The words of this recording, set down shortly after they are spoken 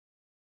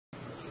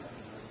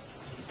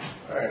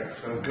All right,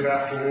 so good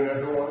afternoon,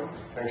 everyone.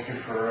 Thank you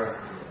for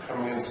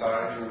coming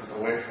inside and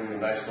away from the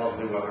nice,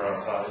 lovely weather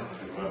outside to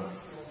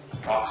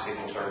talk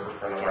SQL Server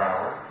for another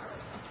hour.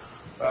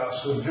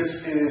 So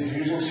this is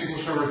using SQL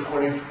Server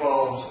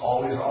 2012's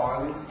Always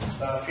On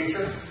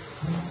feature.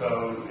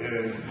 So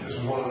this is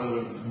one of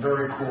the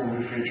very cool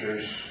new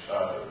features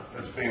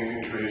that's being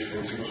introduced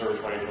in SQL Server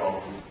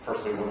 2012. And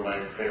personally, one of my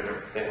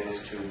favorite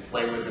things to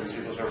play with in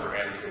SQL Server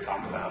and to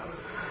talk about,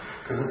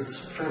 because it's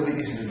fairly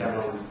easy to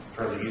demo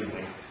fairly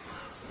easily.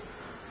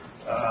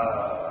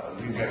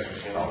 You guys have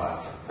seen all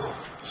that.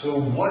 So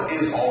what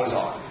is Always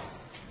On?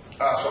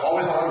 So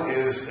Always On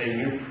is a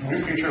new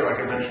feature, like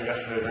I mentioned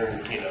yesterday during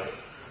the keynote,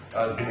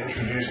 been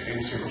introduced in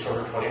SQL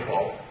Server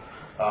 2012.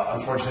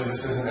 Unfortunately,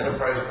 this is an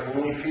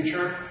enterprise-only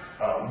feature,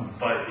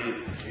 but it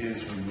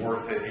is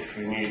worth it if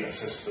you need a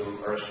system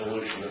or a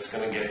solution that's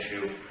going to get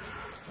you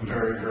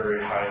very,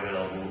 very high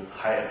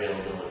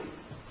availability.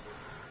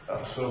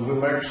 So when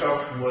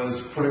Microsoft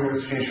was putting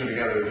this feature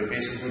together, they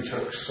basically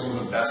took some of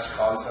the best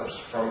concepts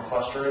from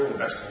clustering, the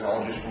best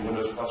technologies from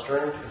Windows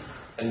clustering,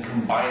 and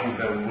combined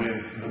them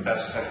with the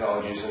best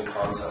technologies and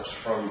concepts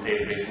from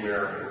database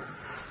mirroring.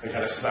 They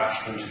kind of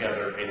smashed them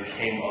together and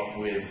came up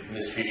with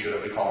this feature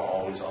that we call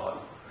Always On.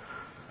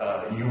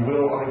 You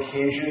will, on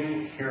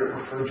occasion, hear it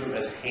referred to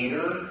as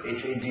HADR,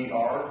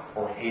 H-A-D-R,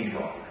 or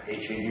Hadron,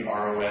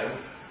 H-A-D-R-O-N.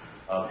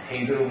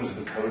 HADR was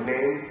the code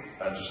name.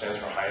 It just stands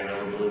for High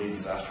Availability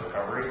Disaster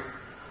Recovery.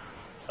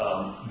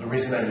 The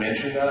reason I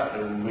mention that,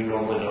 and we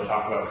normally don't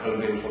talk about code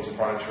names once a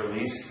product's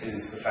released,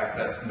 is the fact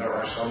that there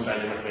are some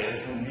dynamic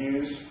management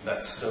views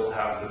that still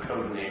have the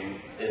code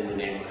name in the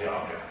name of the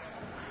object.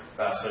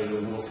 So you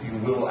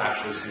will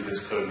actually see this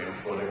code name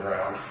floating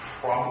around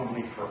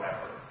probably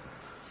forever.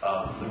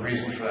 The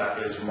reason for that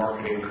is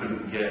marketing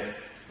couldn't get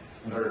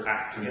their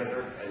act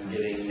together and get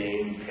a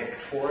name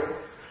picked for it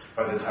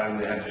by the time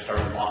they had to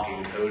start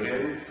locking code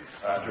in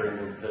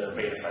during the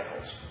beta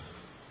cycles,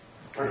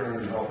 or during the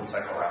development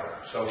cycle rather.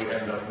 So we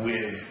end up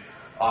with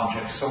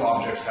objects. Some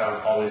objects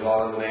have Always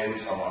On in the name,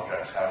 some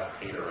objects have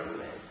HADR in the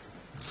name.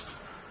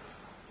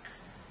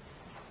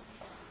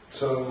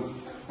 So,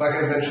 like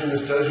I mentioned,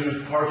 this does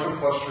use parts of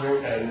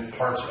clustering and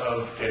parts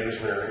of database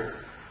mirroring.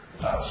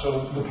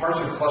 So the parts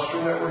of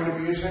clustering that we're going to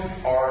be using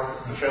are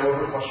the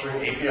failover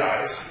clustering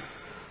APIs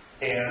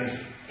and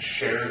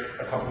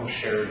a couple of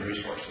shared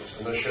resources.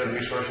 And those shared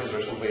resources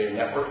are simply a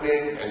network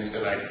name and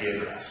an IP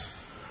address.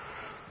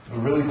 The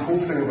really cool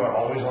thing about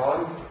Always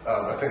On,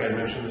 I think I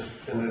mentioned this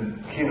in the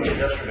keynote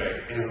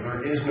yesterday, is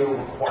there is no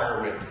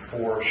requirement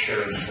for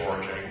shared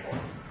storage anymore.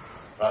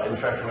 In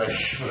fact, when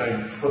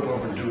I flip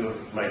over and do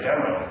my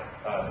demo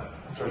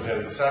towards the end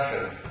of the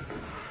session,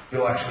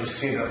 you'll actually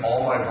see that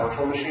all my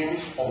virtual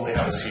machines only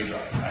have a C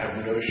drive. I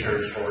have no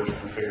shared storage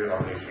configured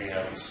on these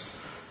VMs.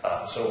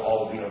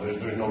 So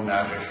there's no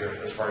magic here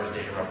as far as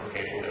data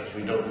replication goes.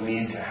 We don't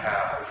need to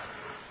have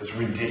this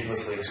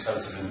ridiculously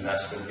expensive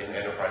investment in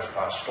enterprise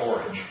class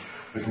storage.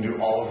 We can do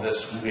all of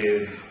this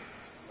with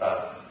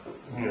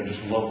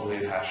just locally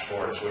attached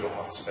storage, so we don't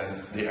have to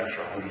spend the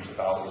extra hundreds of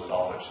thousands of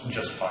dollars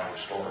just buying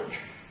storage.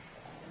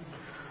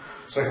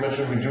 So like I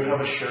mentioned, we do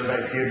have a shared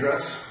IP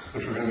address,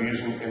 which we're going to be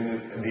using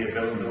in the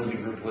availability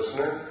group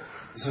listener.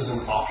 This is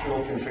an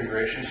optional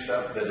configuration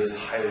step that is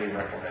highly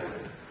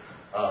recommended.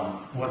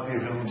 What the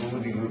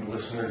availability group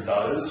listener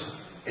does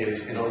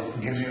is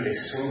it gives you a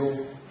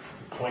single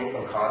point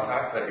of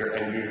contact that your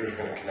end users are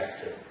going to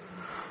connect to.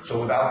 So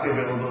without the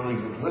availability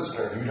group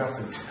listener, you have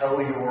to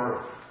tell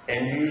your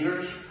end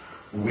users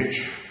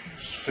which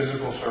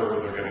physical server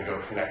they're going to go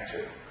connect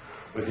to.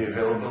 With the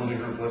availability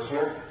group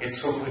listener,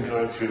 it's simply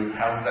going to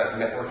have that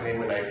network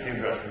name and IP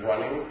address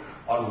running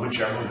on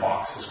whichever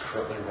box is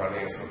currently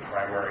running as the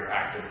primary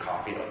active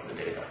copy of the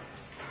data.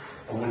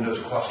 And Windows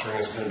clustering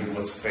is going to be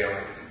what's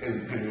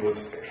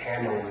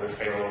handling the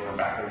failover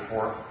back and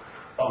forth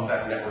of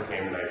that network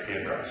name and IP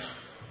address.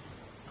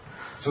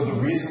 So the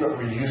reason that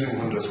we're using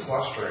Windows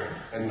clustering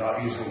and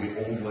not using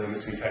the old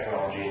legacy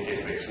technology in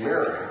database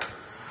mirroring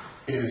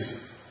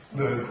is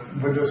the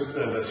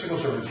SQL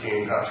Server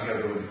team got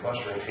together with the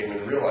clustering team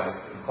and realized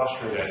that the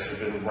clustering guys have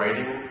been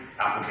writing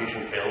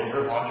application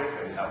failover logic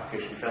and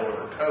application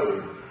failover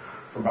code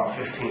for about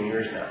 15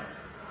 years now.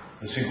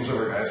 The SQL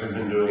Server guys have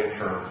been doing it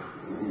for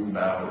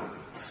about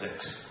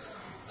 6.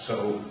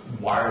 So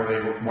why are they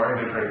trying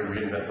to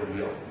reinvent the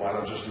wheel? Why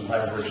not just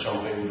leverage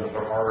something that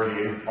they're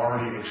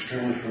already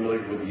extremely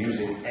familiar with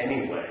using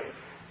anyway,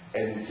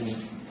 and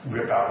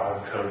rip out all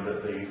the code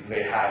that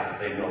they had that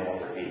they no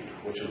longer need,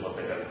 which is what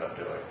they ended up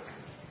doing.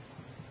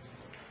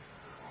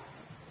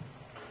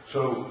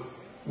 So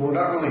we're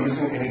not really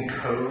using any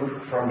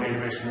code from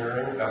database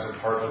mirroring as a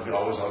part of the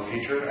Always On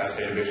feature, as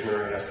database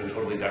mirroring has been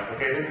totally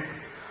deprecated.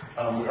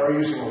 We are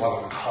using a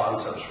lot of the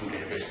concepts from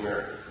database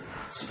mirroring,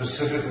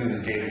 specifically the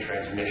data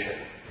transmission.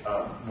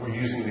 We're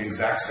using the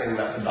exact same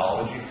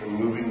methodology for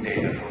moving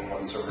data from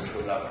one server to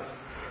another.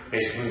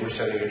 Basically, we're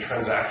sending a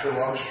transaction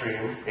log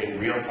stream in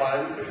real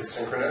time if it's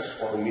synchronous,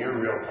 or near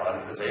real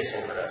time if it's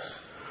asynchronous,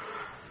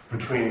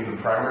 between the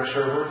primary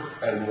server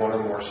and one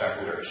or more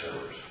secondary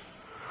servers.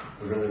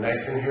 The really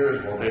nice thing here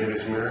is while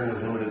database mirroring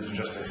was limited to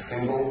just a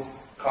single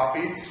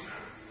copy,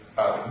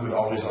 with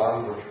always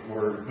on,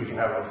 we can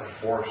have up to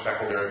 4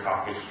 secondary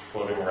copies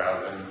floating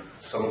around, and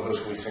some of those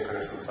can be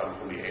synchronous and some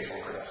can be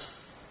asynchronous.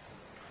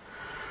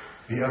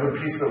 The other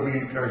piece that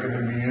we are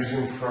going to be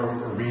using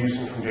from, or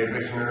reusing from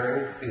database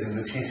mirroring is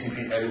the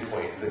TCP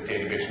endpoint that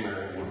database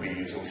mirroring would be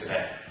using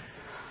today.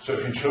 So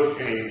if you took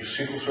a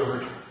SQL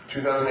Server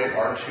 2008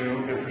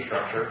 R2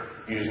 infrastructure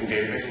using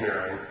database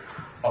mirroring,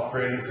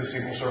 upgraded it to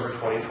SQL Server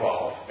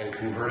 2012, and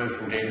converted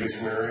from database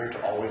mirroring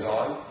to always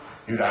on,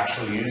 you'd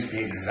actually use the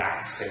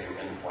exact same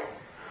endpoint.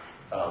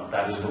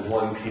 That is the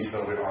one piece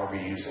that we are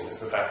reusing, is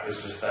the fact that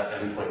it's just that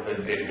endpoint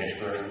that database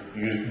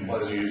mirroring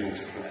was using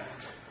to connect.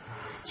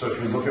 So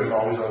if you look at an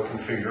always-on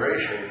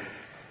configuration,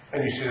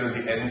 and you see that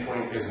the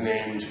endpoint is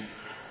named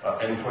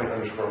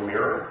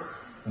endpoint_mirror,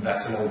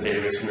 that's an old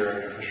database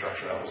mirroring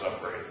infrastructure that was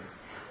upgraded.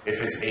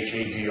 If it's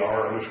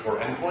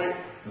HADR_endpoint,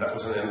 that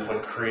was an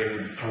endpoint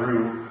created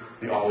through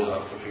the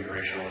always-on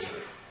configuration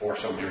wizard, or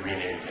somebody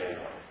renamed the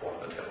endpoint, one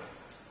of the two.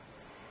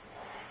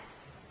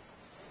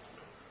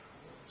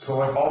 So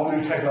like all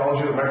new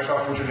technology that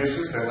Microsoft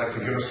introduces, they like to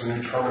give us some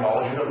new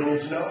terminology that we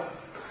need to know.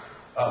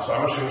 So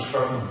I'm actually going to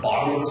start at the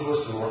bottom of this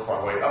list and work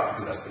my way up,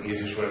 because that's the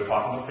easiest way to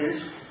talk about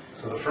these.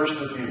 So the first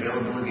is the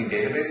availability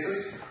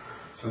databases.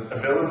 So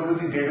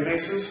availability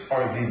databases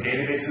are the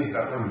databases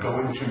that we're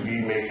going to be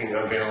making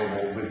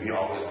available with the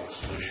always-on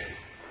solution.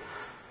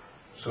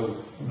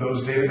 So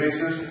those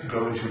databases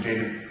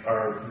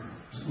are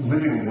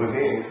living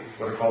within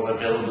what are called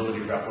availability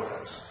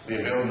replicas. The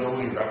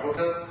availability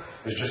replica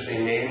is just a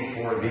name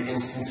for the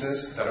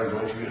instances that are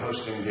going to be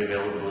hosting the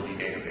availability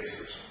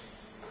databases.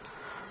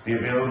 The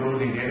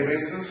availability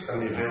databases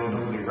and the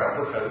availability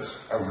replicas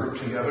are grouped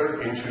together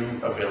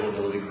into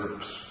availability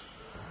groups.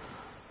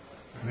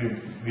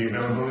 The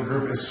availability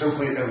group is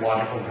simply a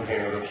logical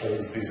container that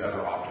holds these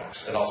other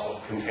objects. It also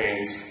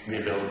contains the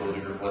availability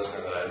group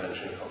listener that I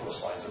mentioned a couple of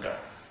slides ago.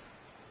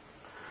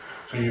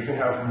 So you can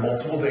have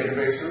multiple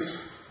databases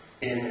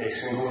in a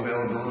single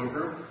availability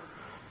group.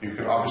 You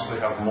can obviously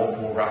have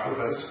multiple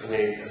replicas in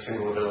a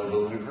single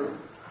availability group.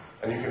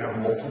 And you can have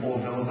multiple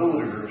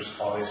availability groups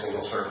on a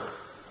single server.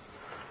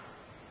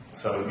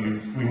 So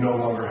we no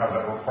longer have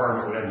that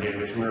requirement in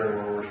database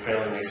mirroring where we're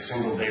failing a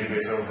single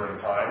database over at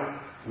a time.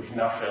 We can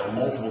now fail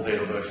multiple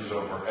databases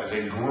over as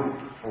a group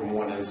from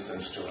one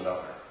instance to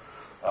another.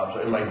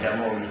 So in my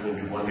demo, I'm just going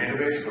to do one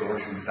database, but it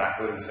works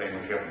exactly the same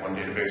if you have one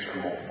database or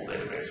multiple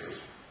databases.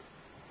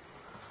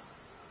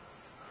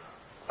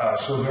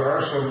 So there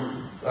are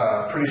some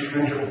pretty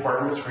stringent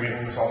requirements for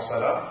getting this all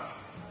set up.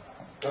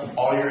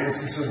 All your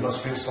instances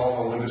must be installed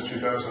on Windows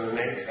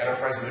 2008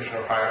 Enterprise Edition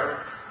or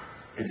higher.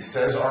 It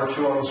says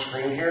R2 on the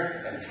screen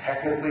here, and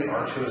technically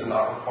R2 is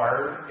not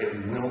required. It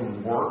will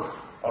work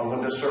on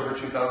Windows Server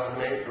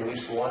 2008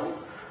 Release 1,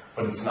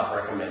 but it's not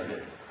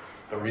recommended.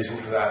 The reason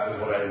for that is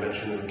what I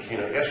mentioned in the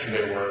keynote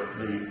yesterday, where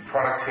the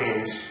product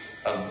teams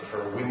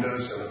for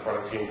Windows and the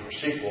product team for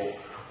SQL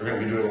are going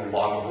to be doing a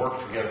lot of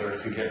work together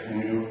to get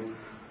new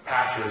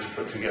patches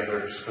put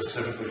together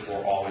specifically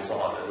for Always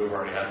On, and we've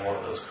already had one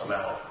of those come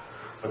out.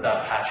 But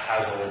that patch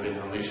has only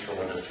been released for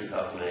Windows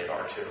 2008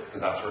 R2, because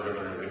that's where they're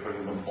going to be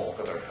putting the bulk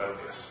of their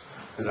focus,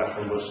 because that's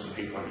where most of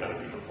the people are going to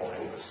be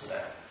deploying this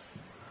today.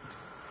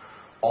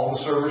 All the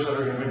servers that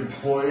are going to be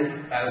deployed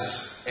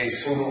as a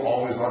single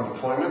always-on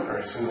deployment or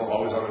a single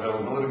always-on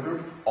availability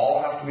group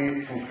all have to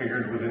be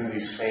configured within the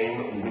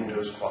same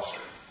Windows cluster.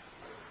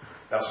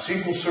 Now,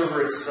 SQL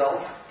Server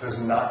itself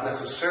does not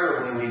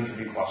necessarily need to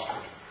be clustered.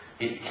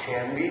 It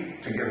can be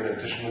to get an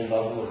additional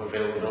level of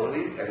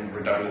availability and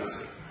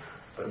redundancy.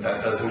 But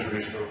that does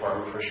introduce the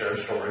requirement for shared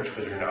storage,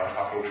 because you're now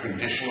talking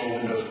traditional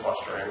Windows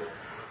clustering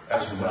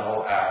as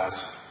well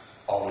as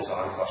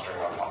always-on clustering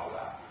on top of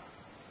that.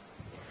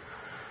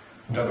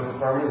 Another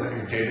requirement is that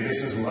your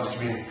databases must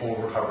be in full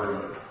recovery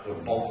mode. The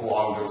bulk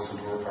logged and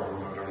simple recovery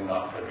mode are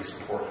not going to be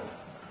supported.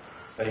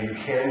 Now, you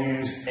can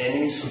use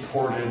any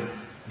supported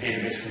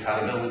database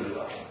compatibility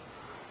level.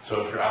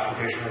 So if your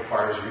application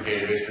requires your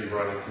database to be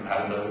running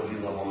compatibility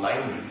level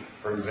 90,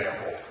 for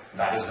example,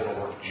 that is going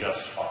to work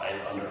just fine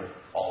under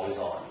Always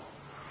On.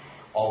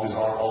 Always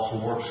On also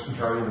works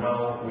very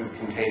well with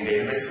contained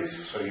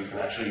databases, so you can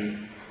actually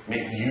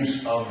make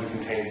use of the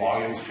contained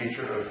logins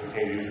feature, or the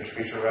contained users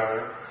feature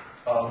rather,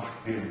 of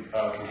the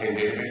contained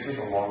databases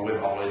along with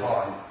Always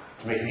On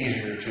to make it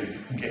easier to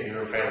get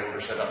your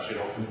failover set up so you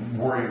don't have to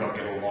worry about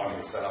getting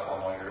logins set up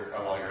on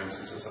all your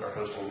instances that are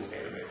hosting these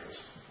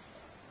databases.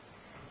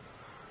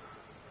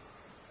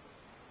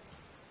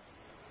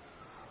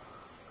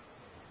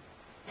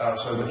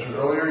 So I mentioned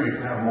earlier, you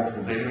can have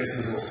multiple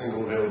databases in a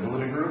single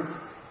availability group.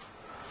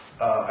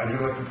 I do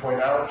like to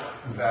point out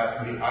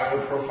that the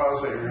I/O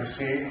profiles that you're going to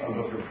see on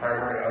both your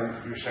primary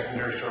and your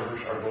secondary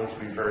servers are going to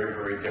be very,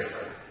 very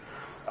different.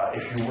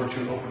 If you were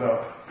to open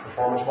up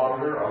Performance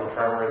Monitor on the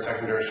primary and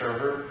secondary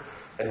server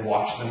and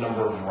watch the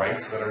number of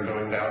writes that are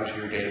going down to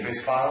your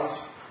database files,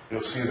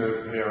 you'll see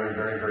that they are a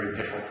very, very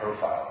different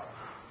profile.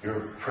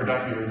 Your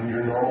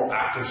normal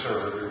active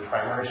server, your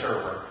primary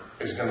server,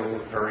 is going to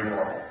look very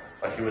normal.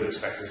 like you would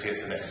expect to see it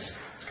today.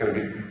 It's going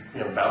to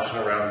be bouncing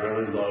around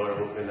really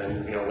low, and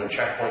then when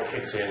checkpoint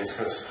kicks in, it's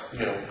going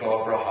to go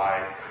up real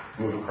high,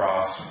 move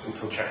across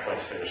until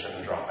checkpoint's finished, and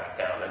then drop back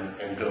down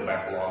and go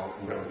back along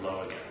really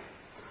low again.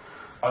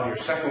 On your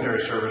secondary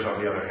servers,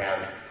 on the other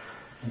hand,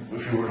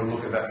 if you were to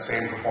look at that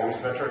same performance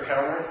metric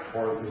counter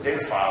for the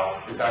data files,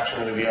 it's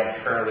actually going to be up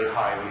fairly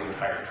high the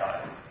entire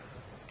time.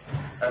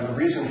 And the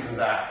reason for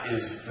that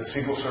is the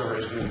SQL Server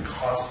is going to be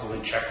constantly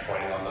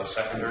checkpointing on those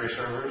secondary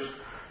servers.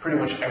 Pretty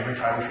much every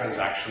time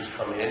transactions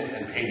come in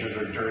and pages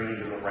are dirtied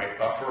in the right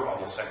buffer on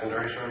the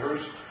secondary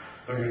servers,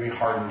 they're going to be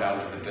hardened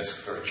down to the disk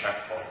for a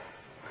checkpoint.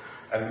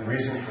 And the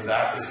reason for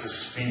that is to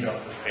speed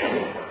up the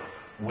failover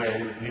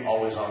when the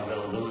always-on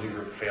availability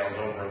group fails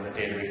over and the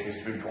database needs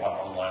to be brought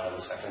online on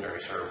the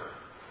secondary server.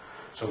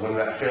 So when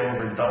that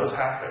failover does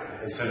happen,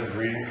 instead of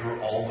reading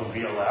through all the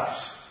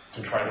VLFs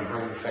to try to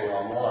bring the thing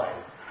online,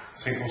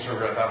 SQL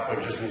Server at that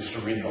point just needs to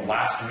read the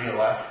last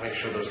VLF, make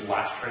sure those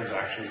last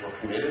transactions were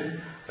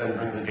committed, then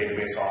bring the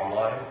database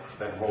online,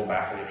 then roll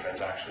back any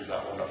transactions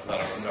that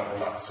were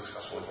not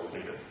successfully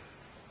completed.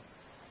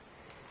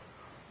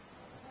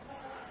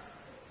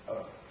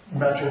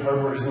 Matching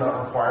hardware is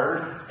not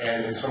required,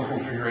 and in some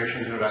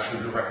configurations it would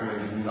actually be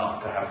recommended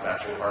not to have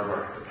matching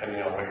hardware,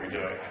 depending on what you're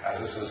doing. As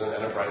this is an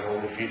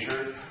enterprise-only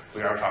feature,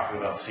 we are talking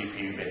about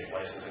CPU-based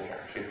licensing here,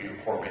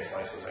 CPU core-based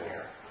licensing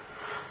here.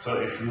 So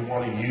if you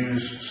want to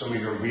use some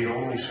of your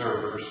read-only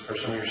servers, or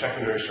some of your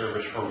secondary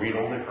servers for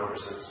read-only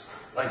purposes,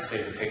 like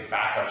say to take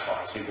backups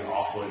on, so you can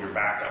offload your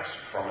backups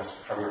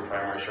from your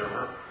primary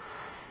server,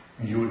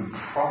 you would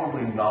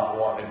probably not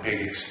want a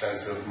big,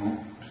 expensive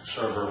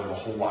server with a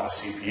whole lot of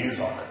CPUs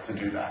on it to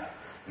do that.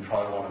 You'd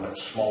probably want a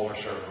much smaller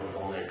server with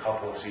only a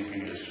couple of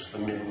CPUs, just the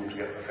minimum to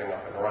get the thing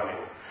up and running,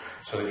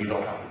 so that you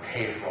don't have to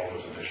pay for all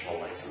those additional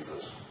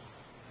licenses.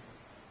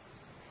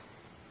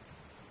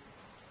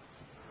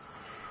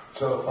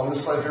 So on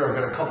this slide here, I've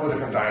got a couple of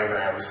different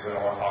diagrams that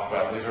I want to talk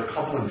about. These are a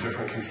couple of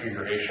different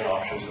configuration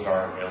options that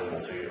are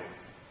available to you.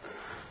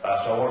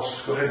 So I want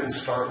to go ahead and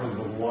start with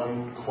the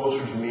one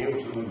closer to me,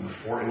 with the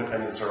 4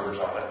 independent servers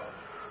on it.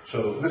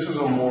 So this is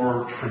a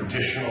more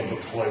traditional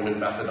deployment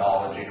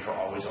methodology for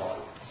always on.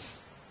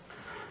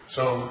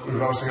 So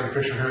we've obviously got a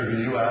picture here of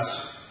the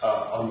US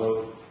on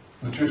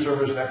the 2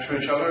 servers next to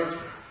each other.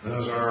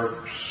 Those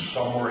are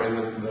somewhere in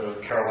the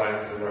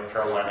Carolina to North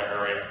Carolina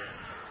area.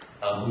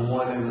 The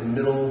one in the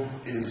middle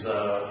is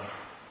somewhere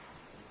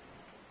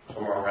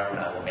around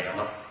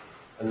Alabama,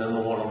 and then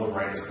the one on the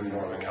right is in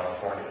Northern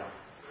California.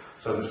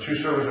 So there's 2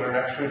 servers that are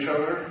next to each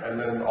other, and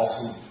then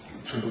also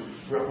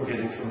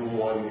replicating to the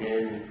one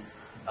in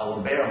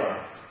Alabama,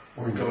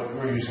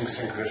 we're using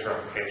synchronous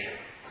replication.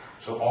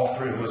 So all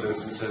 3 of those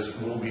instances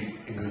will be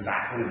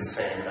exactly the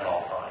same at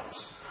all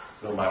times,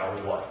 no matter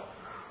what.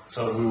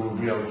 So we will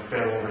be able to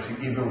fail over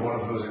to either one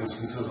of those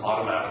instances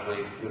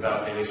automatically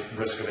without any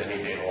risk of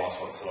any data loss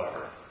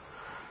whatsoever.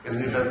 In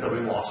the event that we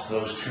lost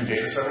those 2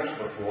 data centers,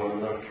 both the one in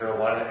North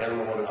Carolina and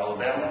the one in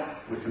Alabama,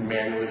 we can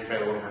manually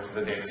fail over to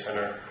the data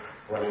center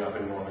running up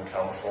in Northern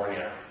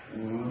California.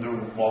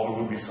 While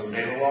there would be some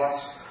data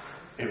loss,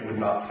 it would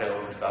not fail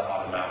over to that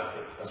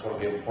automatically. That's one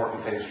of the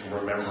important things to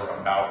remember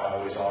about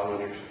always on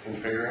when you're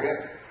configuring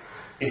it.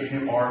 If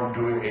you are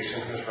doing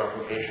asynchronous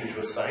replication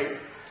to a site,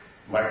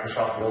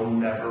 Microsoft will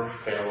never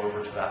fail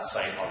over to that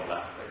site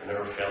automatically,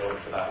 never fail over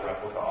to that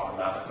replica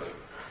automatically.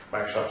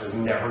 Microsoft is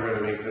never going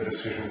to make the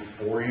decision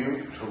for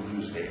you to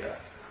lose data.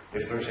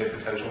 If there's a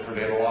potential for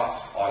data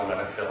loss,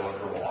 automatic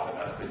failover will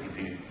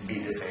automatically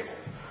be disabled.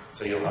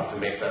 So you'll have to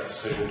make that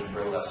decision to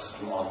bring that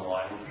system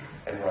online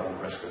and run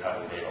the risk of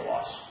having data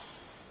loss.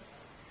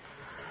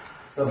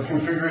 Now the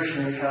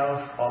configuration we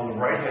have on the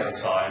right-hand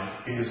side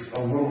is a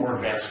little more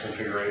advanced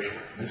configuration.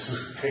 This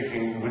is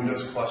taking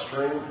Windows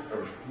clustering,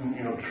 or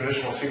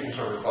traditional SQL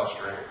Server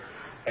clustering,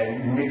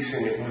 and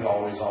mixing it with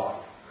always on.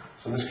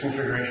 So in this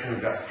configuration,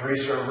 we've got 3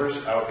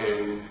 servers out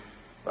in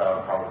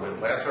probably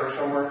Atlanta or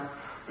somewhere.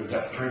 We've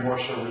got 3 more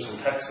servers in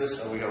Texas,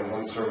 and we've got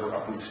 1 server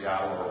up in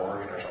Seattle or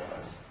Oregon or something.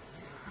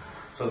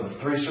 So the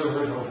 3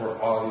 servers over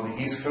on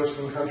the east coast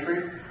of the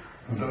country,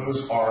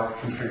 those are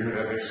configured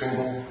as a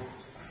single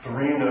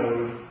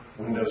 3-node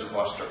Windows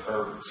cluster,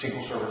 or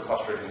SQL Server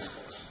clustered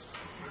instance.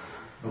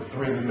 The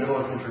 3 in the middle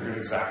are configured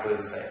exactly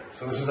the same.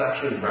 So this is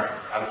actually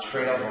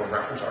straight out of a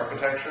reference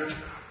architecture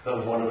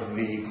that one of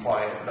the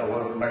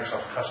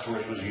Microsoft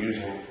customers was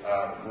using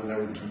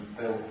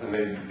when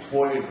they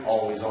deployed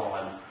always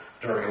on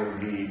during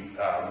the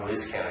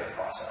release candidate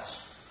process.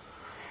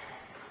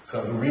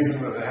 So the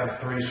reason that they have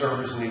 3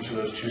 servers in each of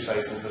those 2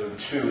 sites instead of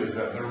 2 is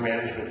that their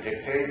management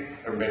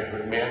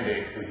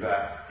mandate is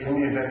that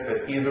in the event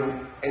that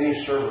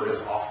any server is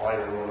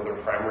offline in one of their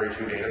primary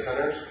 2 data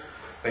centers,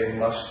 they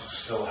must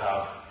still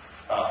have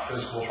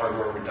physical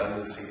hardware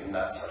redundancy in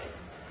that site.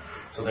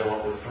 So they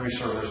went with 3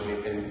 servers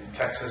in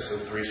Texas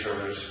and 3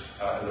 servers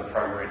in the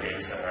primary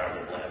data center out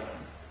in Atlanta.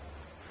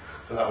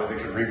 So that way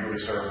they could reboot a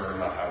server and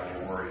not have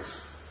any worries.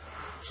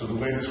 So the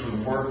way this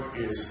would work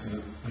is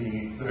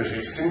there's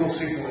a single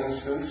SQL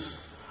instance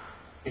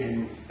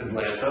in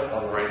Atlanta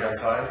on the right-hand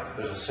side.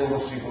 There's a single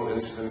SQL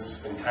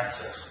instance in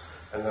Texas,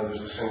 and then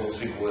there's a single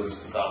SQL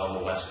instance out on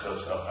the West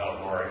Coast, out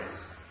in Oregon.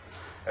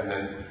 And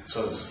then,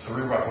 so it's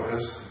 3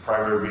 replicas, the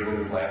primary being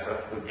in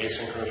Atlanta, with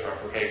asynchronous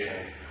replication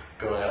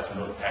going out to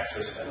both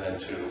Texas and then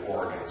to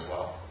Oregon as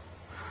well.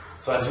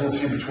 So as you can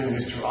see between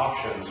these 2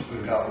 options,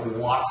 we've got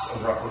lots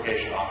of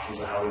replication options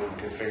on how we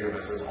can configure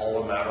this. It's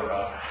all a matter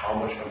of how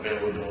much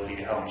availability,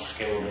 how much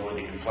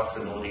scalability and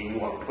flexibility you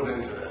want to put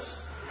into this,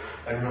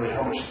 and really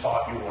how much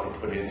thought you want to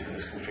put into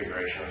this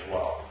configuration as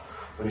well.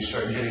 When you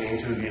start getting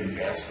into the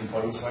advanced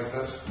deployments like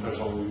this, there's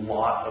a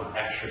lot of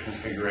extra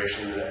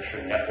configuration and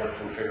extra network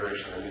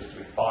configuration that needs to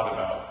be thought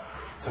about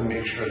to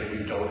make sure that you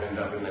don't end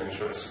up in any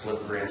sort of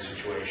split brain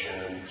situation,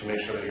 and to make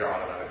sure that your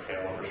automatic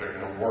failovers are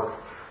going to work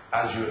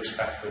as you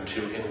expect them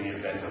to in the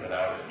event of an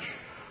outage.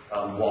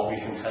 While we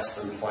can test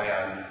and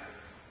plan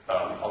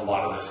a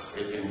lot of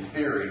this in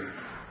theory,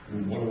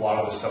 what a lot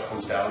of this stuff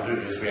comes down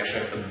to is we actually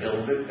have to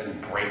build it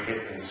and break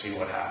it and see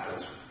what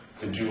happens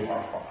to do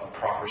a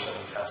proper set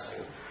of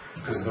testing.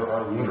 Because there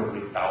are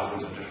literally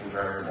thousands of different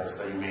variables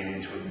that you may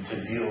need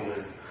to deal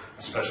with,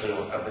 especially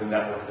at the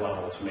network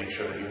level, to make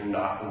sure that you're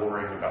not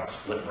worrying about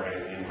split brain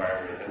in the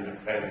environment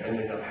and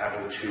ending up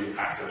having 2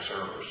 active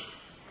servers.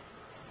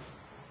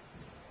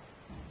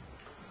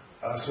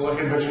 So like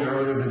I mentioned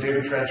earlier, the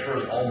data transfer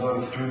is all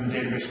done through the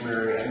database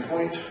mirroring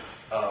endpoint.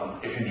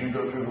 If you do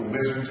go through the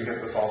wizard to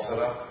get this all set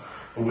up,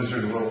 the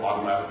wizard will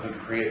automatically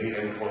create the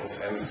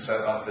endpoints and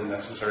set up the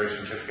necessary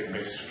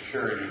certificate-based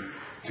security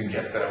to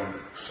get them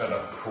set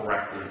up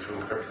correctly to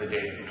encrypt the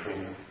data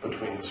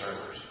between the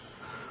servers.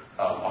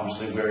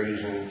 Obviously, we're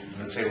using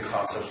the same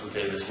concepts with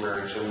database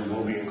mirroring, so we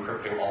will be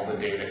encrypting all the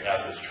data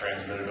as it's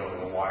transmitted over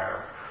the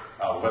wire.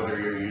 Whether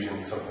you're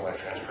using something like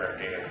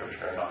transparent data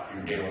encryption or not,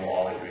 your data will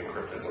always be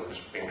encrypted when it's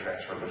being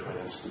transferred between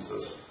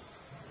instances.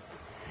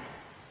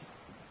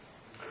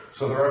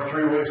 So there are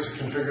 3 ways to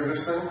configure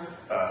this thing.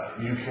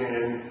 You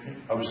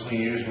can obviously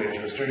use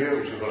Management Studio,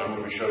 which is what I'm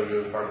going to be showing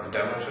you as part of the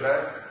demo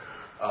today.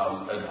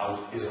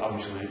 That is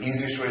obviously the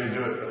easiest way to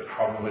do it, but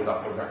probably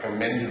not the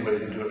recommended way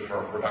to do it for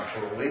a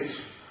production release.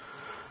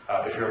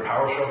 If you're a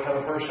PowerShell kind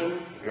of person,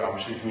 you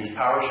obviously can use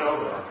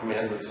PowerShell. There are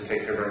commandlets to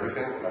take care of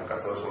everything, and I've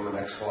got those on the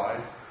next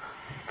slide.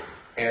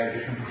 And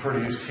if you prefer to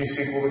use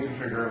T-SQL to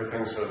configure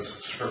everything so it's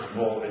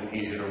scriptable and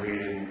easy to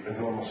read in a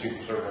normal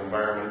SQL Server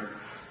environment,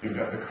 you've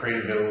got the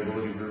create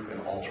availability group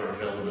and alter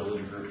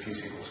availability group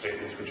T-SQL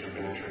statements, which have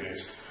been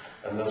introduced.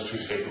 And those 2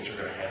 statements are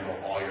going to handle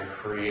all your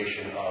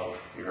creation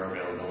of your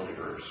availability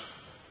groups.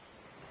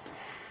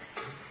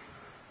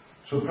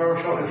 So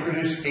PowerShell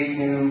introduced 8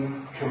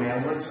 new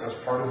commandlets as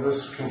part of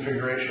this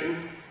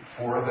configuration.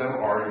 4 of them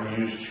are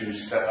used to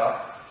set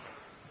up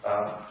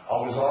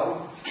always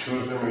on. 2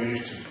 of them are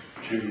used to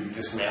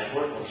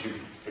dismantle it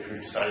if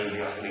you've decided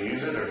you're not going to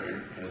use it, or if you're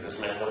going to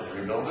dismantle it and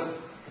rebuild it.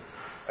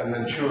 And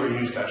then 2 are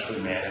used to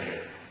actually manage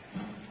it.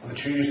 The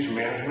 2 used to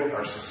management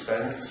are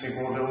suspend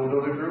SQL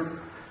availability group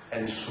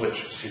and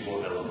switch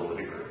SQL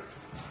availability group.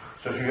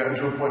 So if you got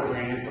into a point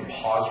where you need to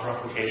pause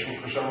replication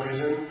for some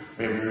reason,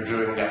 maybe you're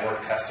doing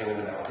network testing and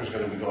the network is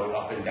going to be going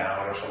up and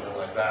down or something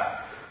like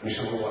that, and you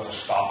simply want to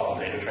stop all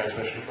data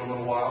transmission for a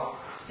little while,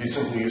 you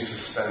simply use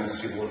suspend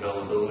SQL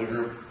availability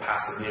group,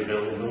 pass it the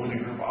availability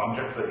group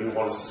object that you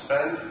want to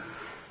suspend,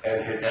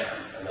 and hit enter,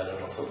 and then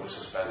it'll simply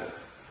suspend it.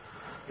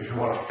 If you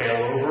want to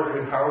fail over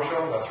in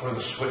PowerShell, that's where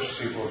the switch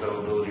SQL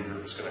availability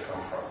group is going to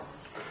come from.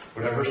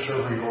 Whatever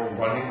server you're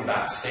running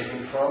that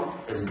statement from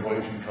is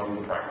going to become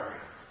the primary,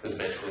 is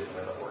basically the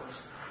way that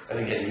works. And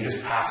again, you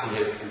just pass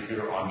it in a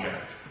computer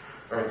object,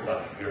 or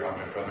not a computer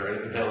object, rather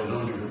an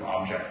availability group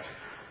object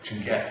to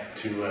get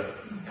to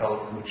tell it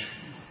which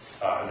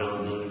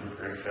availability group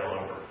you're going to fail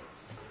over.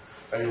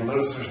 Now you'll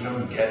notice there's no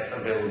get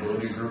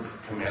availability group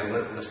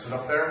commandlet listed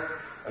up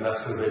there, and that's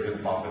because they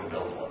didn't bother to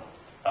build one.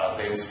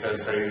 They instead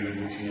say you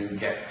need to use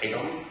get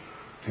item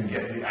to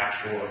get the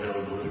actual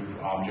availability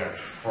group object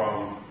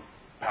from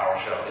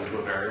PowerShell into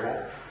a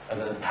variable, and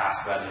then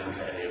pass that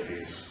into any of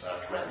these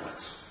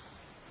commandlets.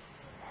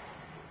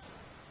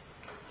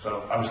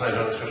 So obviously I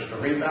don't expect you to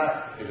read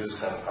that. It is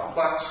kind of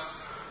complex,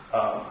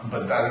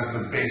 but that is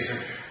the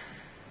basic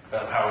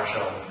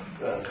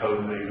PowerShell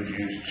code that you would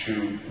use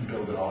to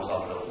build an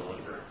always-on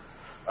availability group.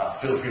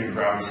 Feel free to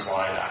grab the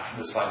slide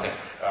after the slide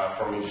deck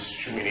from me. Just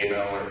shoot me an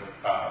email, or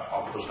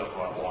I'll post up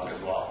on my blog as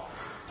well.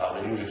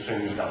 And you can just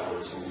download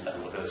this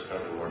and look at this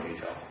code in more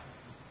detail.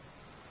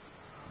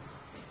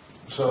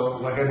 So,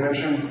 like I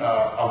mentioned,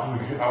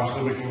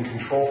 obviously we can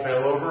control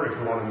failover if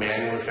we want to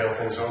manually fail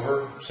things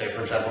over. Say,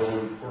 for example,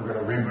 we're going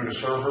to reboot a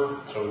server,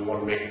 so we want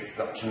to make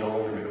it to no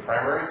longer be the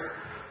primary.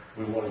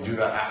 We want to do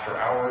that after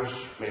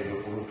hours. Maybe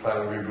we plan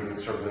on rebooting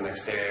the server the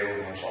next day, or we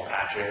want to install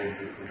patching,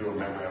 we do a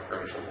memory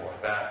upgrade or something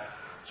like that.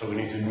 So we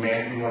need to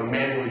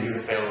manually do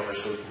the failover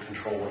so we can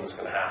control when it's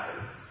going to happen.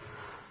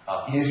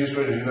 Easiest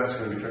way to do that is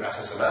going to be through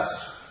SSMS.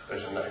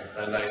 There's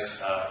a nice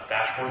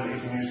dashboard that you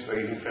can use that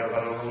you can fail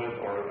that over with,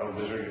 or a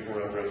wizard you can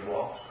run through as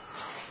well.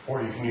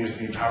 Or you can use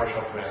the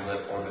PowerShell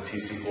commandlet or the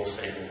T-SQL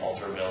statement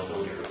alter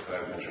availability group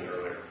that I mentioned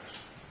earlier.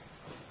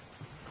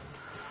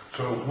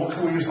 So what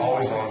can we use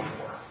always on for?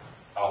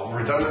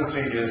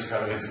 Redundancy is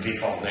kind of its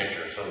default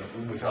nature, so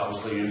we can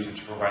obviously use it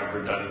to provide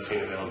redundancy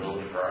and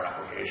availability for our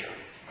application.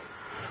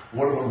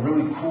 One of the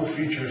really cool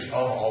features of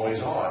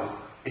always on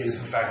is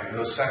the fact that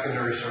those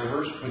secondary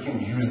servers, we can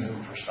use them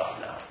for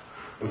stuff now.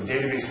 With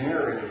database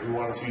mirroring, if we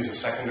wanted to use a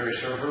secondary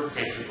server,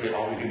 basically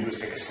all we can do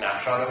is take a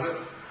snapshot of it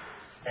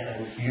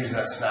and use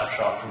that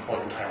snapshot for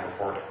point-in-time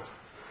reporting.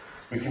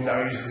 We can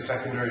now use the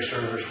secondary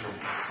servers for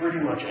pretty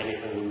much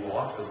anything we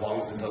want, as long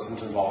as it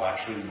doesn't involve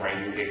actually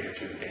writing data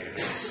to the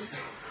database.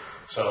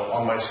 So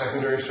on my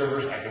secondary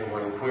servers, I can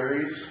run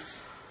queries,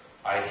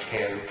 I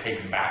can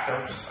take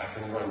backups, I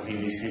can run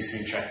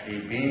DBCC check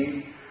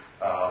DB,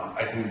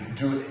 I can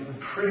do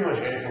pretty much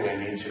anything I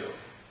need to.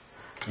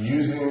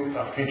 Using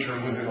a feature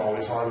within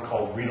Always On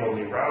called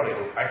read-only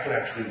routing, I can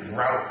actually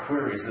route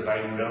queries that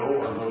I know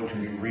are going to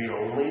be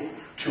read-only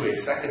to a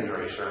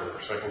secondary server,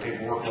 so I can take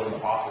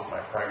workload off of my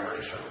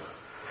primary server,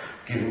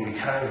 giving me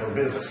kind of a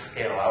bit of a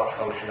scale-out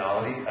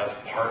functionality as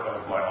part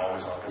of my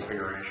Always On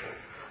configuration.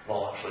 And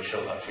I'll actually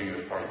show that to you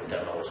as part of the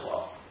demo as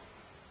well.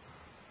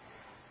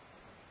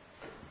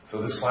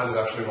 So this slide is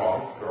actually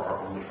wrong. There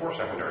are only 4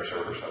 secondary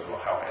servers. I don't know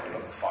how I ended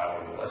up with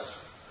 5 on the list.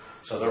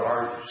 So there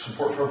are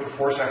support for up to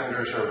 4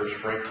 secondary servers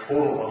for a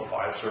total of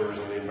 5 servers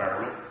in the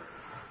environment.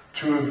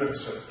 3 of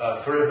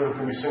them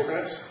can be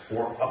synchronous,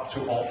 or up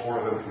to all 4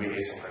 of them can be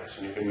asynchronous,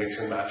 and you can mix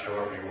and match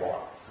however you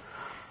want.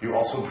 You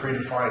also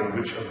predefine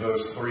which of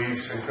those 3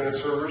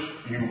 synchronous servers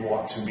you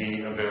want to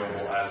be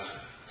available as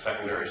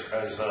secondaries,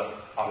 as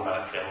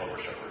automatic failover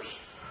servers.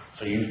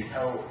 So you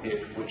tell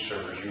it which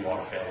servers you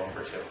want to fail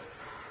over to,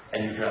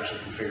 and you can actually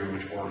configure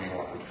which order you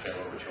want them to fail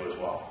over to as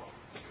well.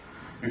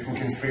 You can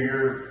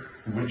configure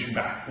which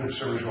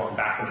servers you want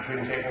backup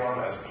being taken on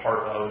as part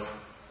of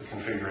the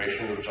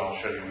configuration, which I'll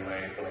show you when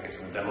I get to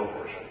the demo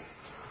portion.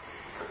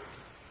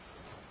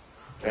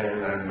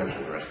 And I've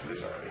mentioned the rest of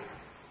these already.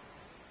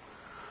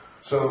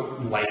 So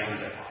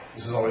licensing.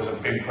 This is always a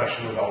big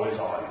question with Always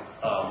On.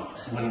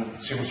 When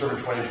SQL Server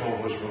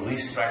 2012 was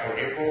released back in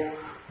April,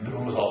 there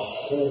was a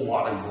whole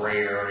lot of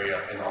gray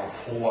area and a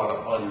whole lot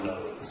of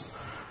unknowns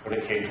when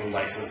it came to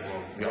licensing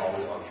the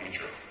Always On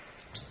feature.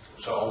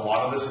 So a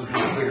lot of this has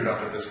been cleared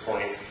up at this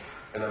point,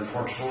 and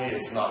unfortunately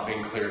it's not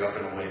being cleared up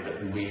in a way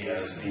that we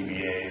as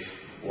DBAs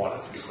want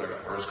it to be cleared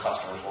up, or as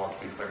customers want it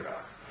to be cleared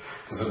up,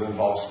 because it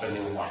involves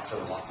spending lots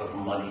and lots of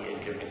money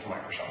and giving it to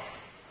Microsoft.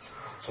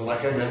 So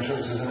like I mentioned,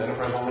 this is an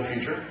enterprise-only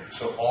feature,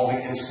 so all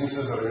the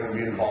instances that are going to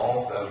be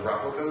involved as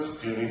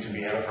replicas do need to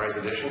be Enterprise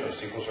Edition of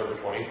SQL Server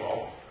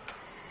 2012.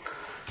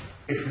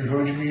 If you're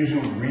going to be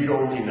using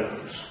read-only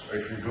nodes, or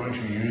if you're going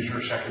to use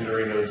your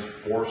secondary nodes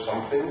for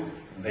something,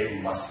 they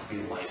must be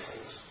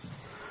licensed.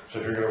 So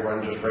if you're going to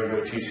run just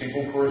regular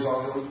T-SQL queries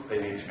on them, they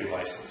need to be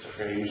licensed. If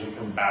you're going to use them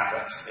for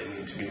backups, they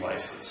need to be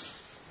licensed.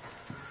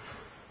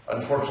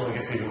 Unfortunately, it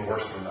gets even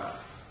worse than that.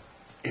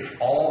 If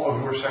all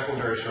of your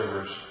secondary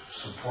servers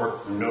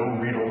support no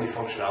read-only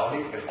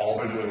functionality, if all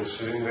they're doing is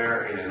sitting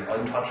there in an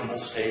untouchable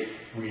state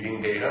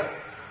reading data,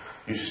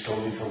 you still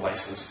need to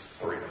license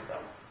 3 of them.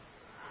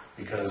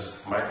 Because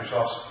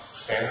Microsoft's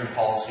standard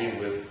policy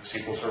with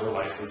SQL Server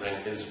licensing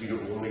is you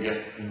only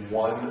get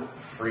 1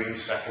 free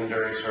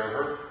secondary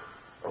server,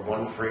 or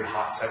 1 free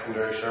hot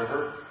secondary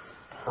server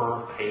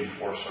per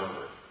paid-for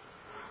server.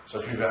 So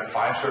if you've got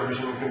 5 servers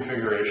in your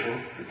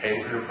configuration, you're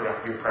paying for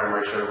your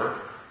primary server,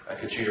 that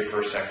gets you your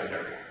first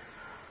secondary.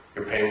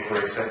 You're paying for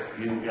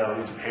you now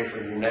need to pay for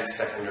your next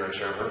secondary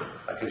server,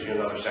 that gives you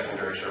another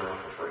secondary server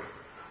for free.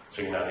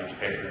 So you now need to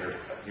pay for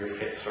your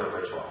 5th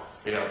server as well.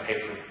 You got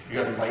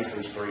to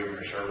license 3 of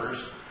your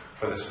servers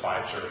for this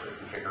 5 server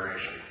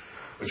configuration,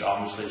 which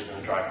obviously is going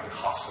to drive the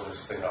cost of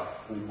this thing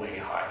up way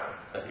higher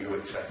than you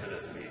expected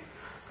it to be,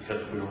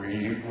 because we're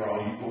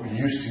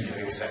used to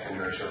getting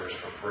secondary servers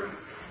for free,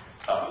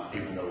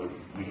 even though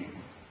we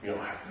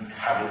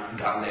haven't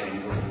gotten any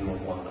more than the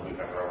one that we've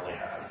ever only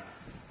had.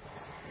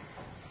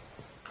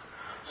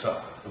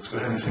 So let's go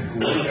ahead and take a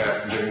look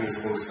at getting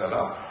this thing set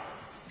up.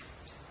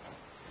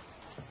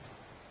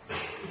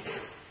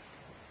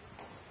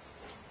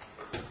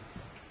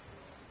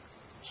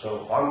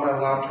 So on my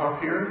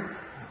laptop here,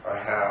 I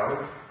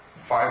have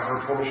 5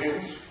 virtual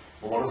machines.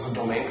 One is a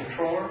domain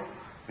controller.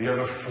 The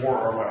other 4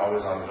 are my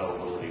always on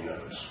availability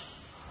nodes.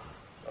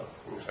 So,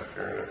 let me check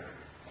here.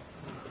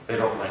 They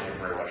don't like it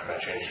very much when I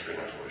change screen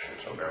resolution,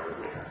 so bear with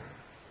me here.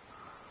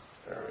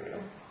 There we go.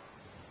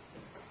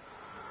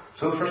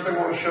 So the first thing I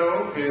want to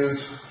show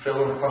is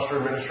Failover Cluster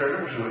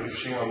Administrator, which is what you're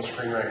seeing on the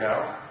screen right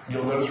now.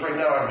 You'll notice right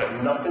now I've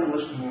got nothing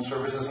listed in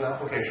services and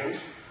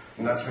applications,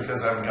 and that's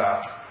because I've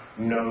got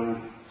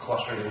no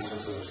clustered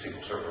instances of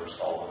SQL Server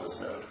installed on this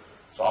node.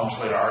 So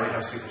obviously I already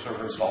have SQL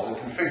Server installed and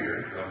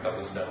configured, because I've done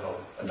this demo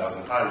a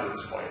dozen times at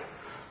this point,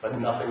 but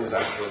nothing is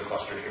actually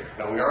clustered here.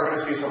 Now we are going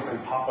to see something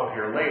pop up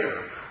here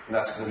later, and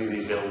that's going to be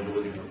the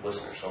availability of the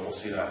listener, so we'll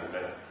see that in a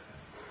minute.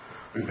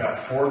 We've got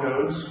 4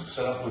 nodes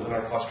set up within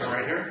our cluster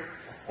right here,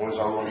 always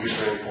on 1, 2,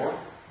 3, and 4.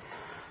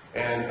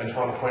 And I just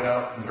want to point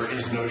out, there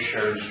is no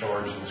shared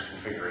storage in this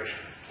configuration,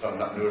 so I'm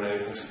not doing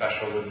anything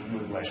special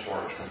with my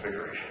storage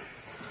configuration.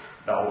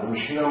 Now, the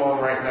machine I'm on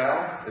right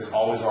now is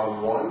always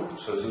on 1,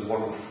 so this is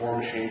one of the 4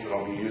 machines that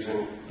I'll be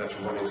using that's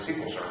running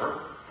SQL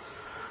Server.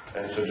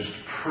 And so just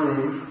to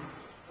prove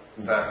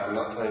that I'm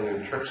not playing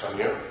any tricks on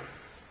you,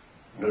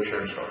 no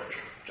shared storage,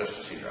 just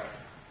a C drive.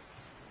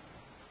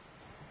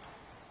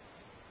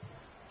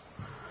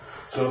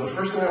 So the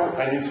first thing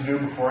I need to do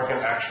before I can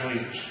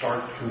actually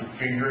start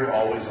configuring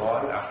always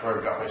on after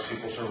I've got my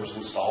SQL servers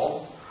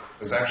installed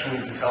is actually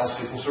need to tell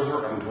SQL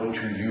Server I'm going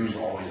to use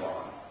always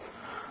on.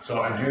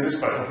 So I do this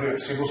by opening up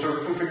SQL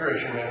Server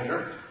Configuration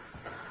Manager,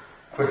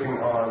 clicking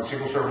on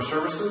SQL Server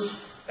Services,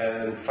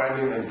 and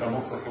finding and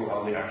double-clicking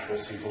on the actual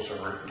SQL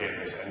Server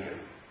database engine.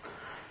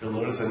 You'll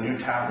notice a new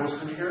tab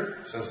listed here.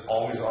 It says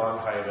Always On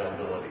High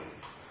Availability.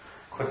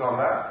 Click on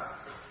that.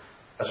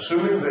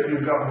 Assuming that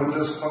you've got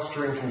Windows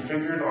clustering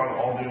configured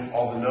on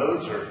all the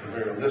nodes, or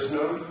configured on this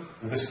node,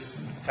 this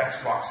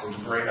text box that's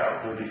grayed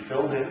out will be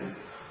filled in,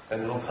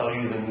 and it'll tell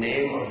you the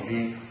name of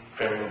the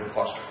failover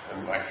cluster.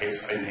 In my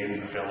case, I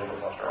named the failover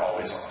cluster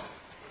Always On.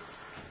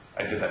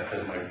 I did that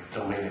because my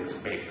domain name is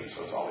Bacon,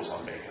 so it's Always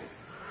On Bacon.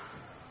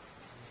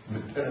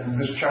 And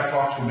this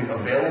checkbox will be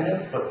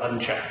available but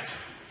unchecked.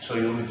 So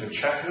you'll need to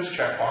check this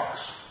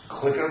checkbox,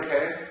 click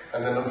OK,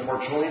 and then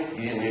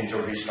unfortunately you need to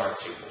restart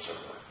SQL Server.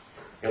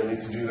 You'll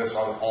need to do this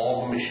on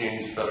all the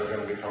machines that are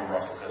going to become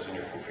replicas in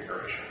your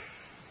configuration.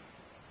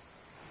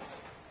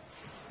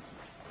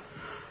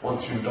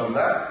 Once you've done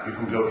that, you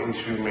can go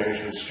into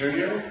Management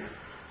Studio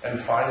and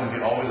find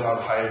the Always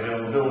On High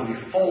Availability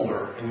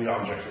folder in the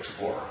Object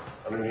Explorer.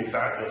 Underneath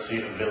that, you'll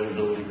see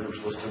availability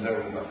groups listed there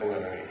with nothing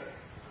underneath it.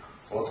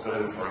 So let's go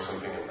ahead and throw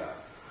something in that.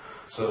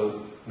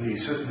 So the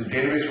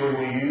database we're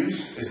going to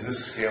use is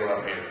this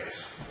scale-out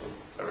database.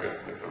 There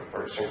we go,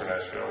 or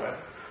synchronized away.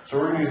 So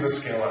we're going to use this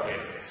scale-out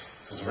database.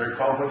 This is a very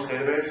complex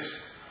database.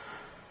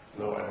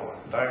 No, I don't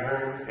want the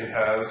diagram. It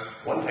has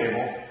one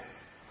table,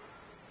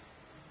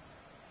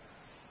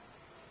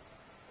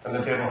 and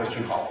the table has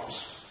 2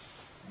 columns.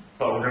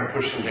 But we're going to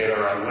push some data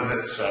around with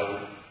it,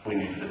 so we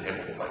need the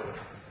table to play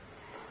with.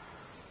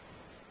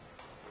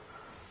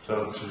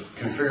 So to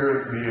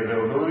configure the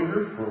availability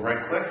group, we'll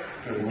right-click,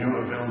 do a new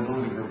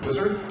availability group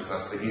wizard, because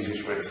that's the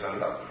easiest way to set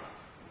it up.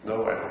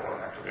 No, I don't want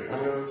to activate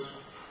Windows.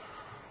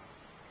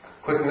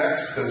 Click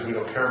Next, because we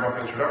don't care about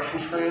the introduction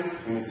screen.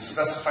 We need to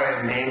specify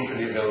a name for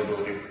the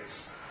availability group.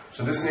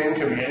 So this name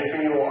can be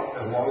anything you want,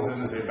 as long as it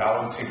is a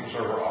valid SQL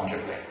Server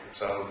object name.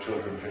 So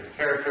 250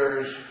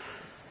 characters.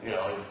 You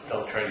know,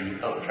 try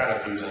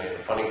not to use any of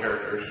the funny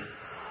characters.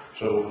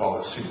 So we'll call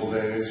this SQL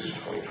Days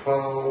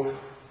 2012.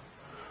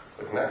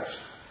 Click Next.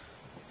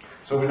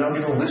 So we now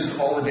get a list of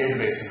all the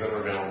databases that are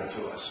available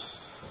to us.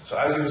 So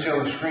as you can see on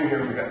the screen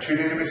here, we've got 2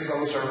 databases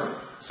on the server,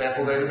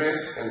 sample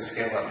database and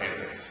scale-out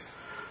database.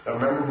 Now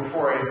remember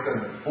before I had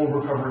said that full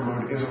recovery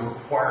mode is a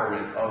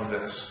requirement of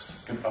this,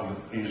 of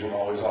using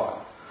always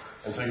on.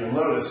 And so you'll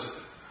notice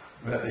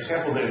that the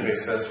sample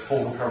database says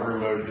full recovery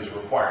mode is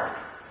required,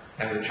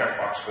 and the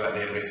checkbox for that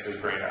database is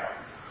grayed out.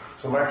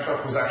 So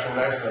Microsoft was actually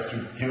nice enough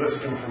to give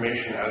us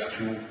information as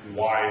to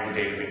why the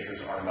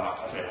databases are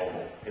not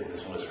available in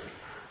this wizard,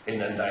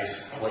 in a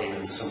nice, plain,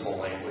 and simple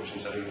language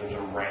instead of using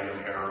some random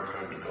error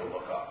code to go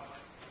look up.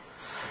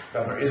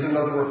 Now there is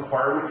another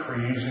requirement for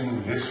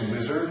using this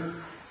wizard,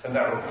 and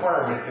that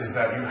requirement is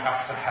that you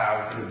have to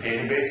have the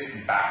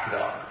database backed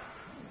up.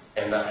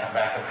 And that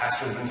backup has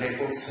to have been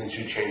taken since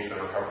you changed the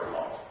recovery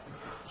model.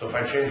 So if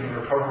I change the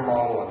recovery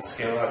model on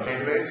scale-out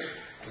database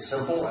to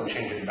simple and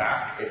change it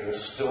back, it will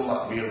still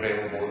not be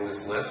available in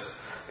this list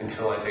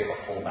until I take a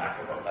full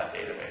backup of that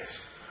database.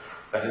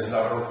 That is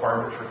not a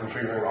requirement for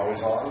configuring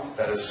always on.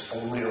 That is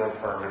only a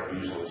requirement of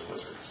using this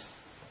wizard.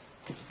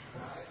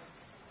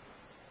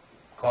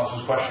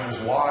 Klaus's question is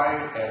why,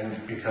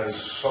 and because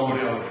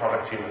somebody on the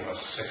product team has a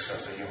sick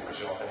sense of humor is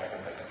the only thing I can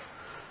think of.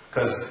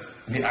 Because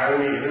the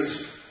irony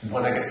is,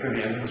 when I get through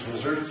the end of this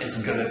wizard, it's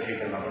going to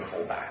take another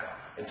full backup.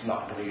 It's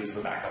not going to use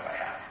the backup I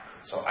have.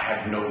 So I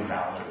have no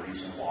valid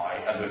reason why,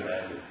 other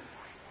than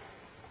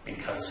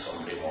because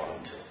somebody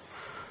wanted to.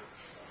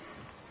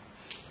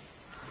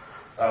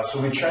 So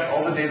we check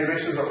all the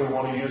databases that we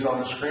want to use on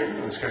the screen.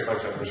 In this case, like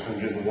I said, we're just going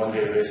to use the one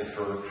database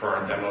for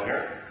our demo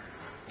here.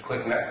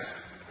 Click Next.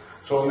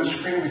 So on this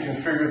screen, we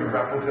configure the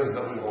replicas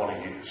that we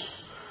want to use.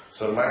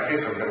 So in my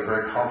case, I've got a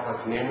very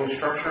complex naming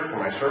structure for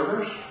my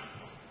servers.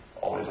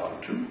 Always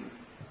on 2.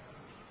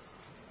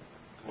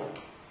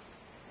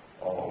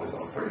 Always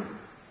on 3.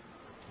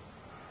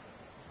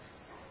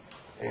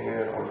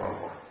 And always on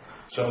 4.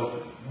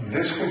 So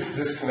this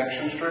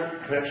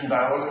connection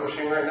dialog that we're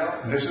seeing right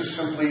now, this is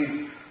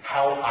simply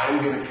how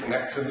I'm going to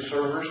connect to the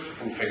servers to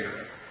configure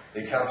it.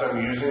 The account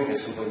I'm using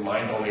is simply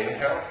my domain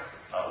account,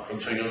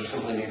 and so you'll just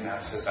simply need to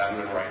have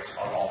sysadmin rights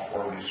on all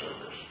 4 of these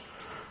servers.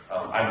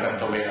 I've got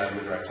domain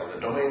admin rights on the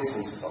domain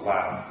since it's a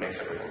lab, makes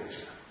everything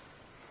easier.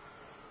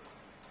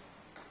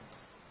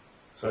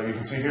 So you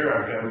can see here,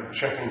 I'm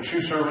checking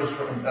 2 servers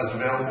as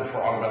available for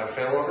automatic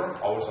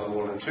failover, always on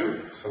 1 and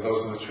 2. So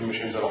those are the 2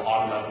 machines that will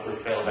automatically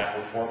fail back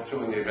and forth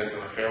to in the event of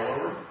a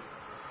failover.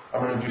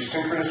 I'm going to do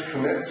synchronous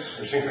commits,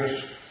 or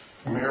synchronous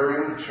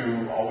mirroring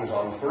to always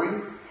on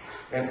 3.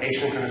 and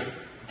asynchronous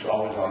is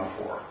always on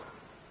 4.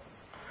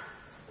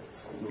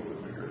 It's a little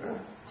bit bigger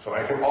there. So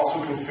I can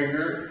also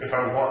configure if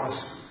I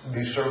want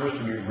these servers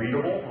to be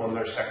readable when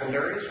they're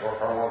secondaries, or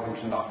if I want them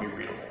to not be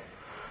readable.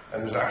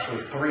 And there's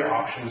actually 3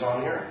 options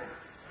on here: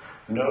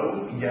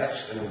 no,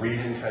 yes, and read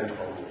intent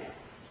only.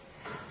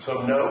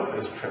 So no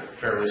is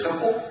fairly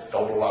simple.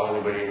 Don't allow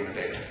anybody into the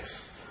database.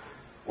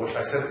 Well, if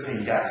I set it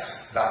to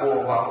yes, that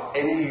will allow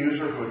any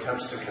user who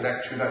attempts to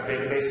connect to that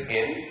database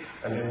in,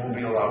 and they will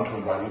be allowed to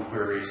run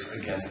queries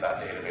against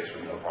that database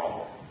with no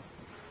problem.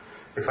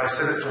 If I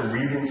set it to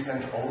read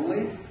intent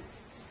only,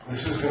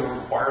 this is going to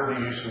require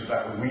the use of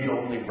that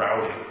read-only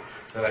routing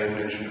that I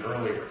mentioned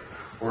earlier,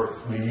 where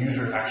the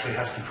user actually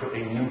has to put a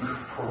new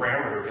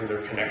parameter in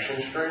their connection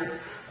string,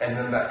 and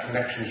then that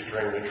connection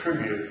string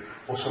attribute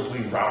will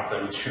simply route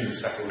them to the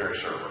secondary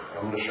server. And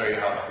I'm going to show you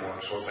how that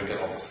works once I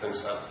get all this thing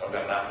set up. I've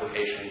got an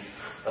application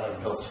that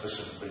I've built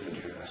specifically to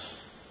do this.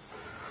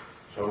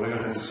 So I'm going to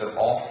go ahead and set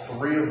all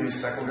 3 of these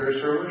secondary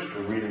servers to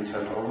read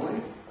intent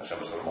only. I should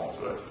have set them all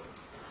to it.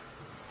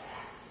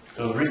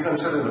 So the reason I'm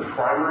setting the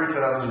primary to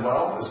that as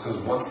well is because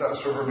once that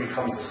server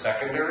becomes a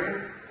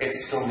secondary, it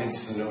still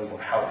needs to know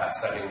how that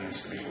setting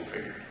needs to be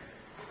configured.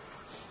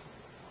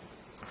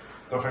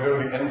 So if I go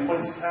to the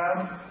Endpoints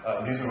tab,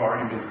 these have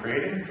already been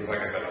created, because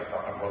like I said,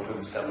 I've run through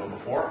this demo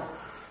before.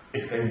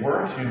 If they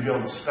weren't, you'd be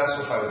able to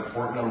specify the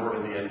port number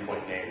and the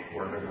endpoint name,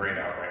 where they're grayed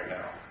out right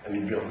now. And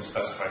you'd be able to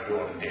specify if you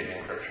want a data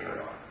encryption or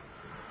not.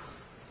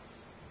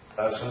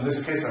 So in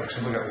this case, I've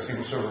simply got the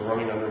SQL Server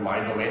running under my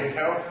domain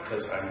account,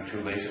 because I'm too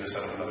lazy to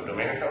set up another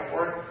domain account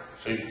for it.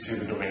 So you can see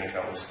the domain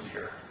account listed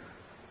here.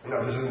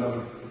 Now, this is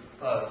another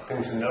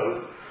thing to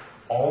note.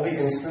 All the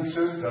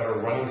instances that are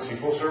running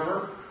SQL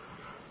Server,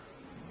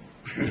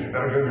 that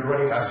are going to be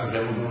running as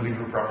availability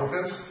group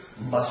replicas,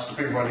 must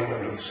be running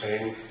under the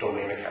same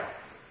domain account.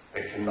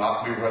 They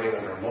cannot be running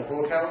under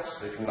local accounts,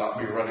 they cannot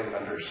be running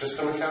under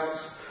system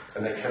accounts,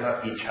 and they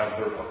cannot each have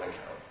their own account.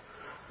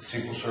 The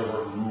SQL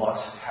Server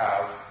must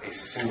have a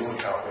single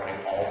account running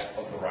all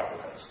of the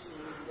replicas.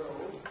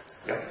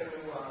 Yep.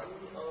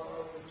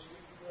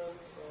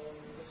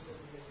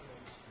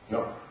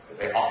 No,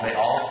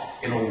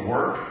 it'll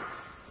work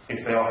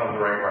if they all have the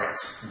right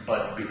rights,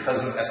 but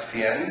because of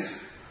SPNs,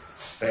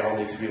 they all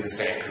need to be the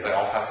same, because they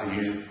all have to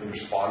use and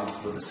respond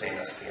with the same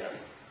SPN.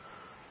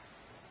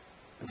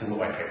 It's in the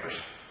white papers.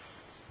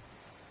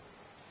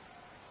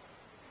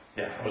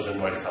 Yeah, I was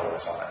annoyed as hell when I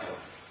saw that too.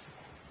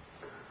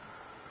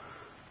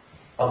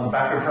 On the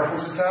Backup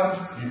Preferences tab,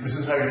 this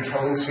is how you're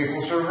telling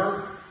SQL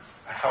Server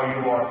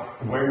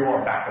where you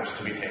want backups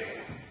to be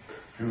taken.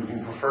 If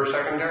you prefer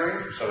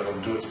secondary, so it'll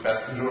do its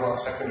best to do it on a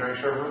secondary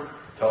server,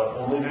 tell it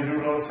only to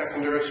do it on a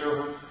secondary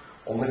server,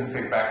 only to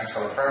take backups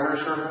on a primary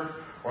server,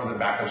 or the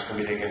backups can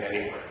be taken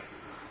anywhere.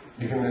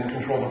 You can then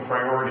control the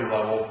priority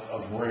level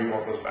of where you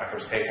want those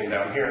backups taken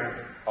down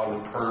here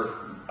on the per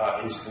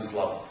instance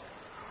level.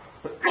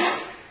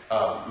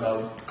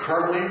 Now,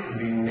 currently,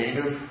 the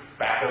native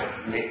backup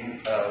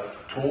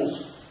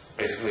tools,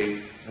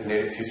 basically the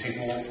native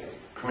T-SQL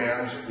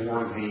commands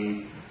or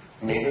the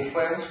maintenance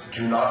plans,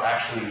 do not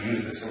actually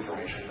use this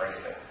information for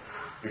anything.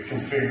 You're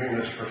configuring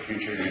this for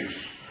future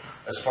use.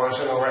 As far as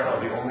I know right now,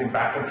 the only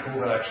backup tool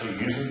that actually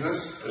uses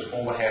this is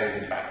Ola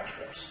Hannigan's backup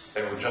scripts.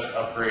 They were just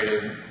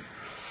upgraded,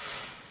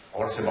 I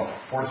want to say about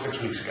 4 to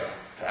 6 weeks ago,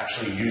 to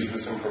actually use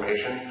this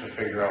information to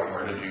figure out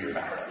where to do your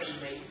backups.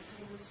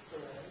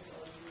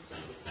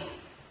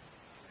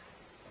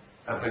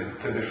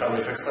 Did they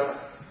finally fix that?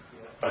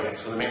 Okay,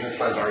 so the maintenance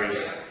plans are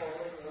using it.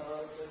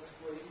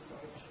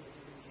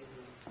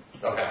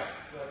 Okay.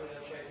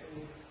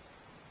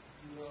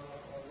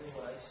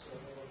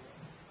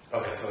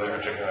 Okay, so they were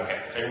checking, okay.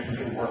 It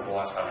didn't work the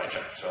last time I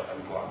checked, so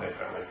I'm glad they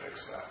finally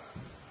fixed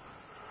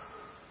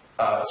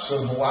that.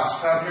 So the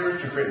last tab here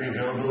is to create the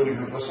availability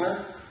group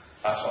listener.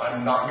 So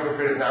I'm not going to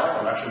create it now,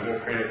 I'm actually going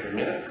to create it in a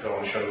minute, because I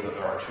want to show you that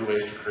there are 2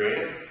 ways to create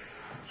it.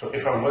 So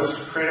if I was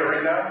to create it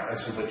right now, I'd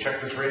simply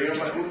check this radio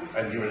button,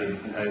 I'd give it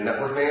a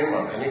network name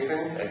of anything,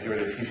 I'd give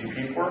it a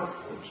TCP port.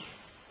 Oops.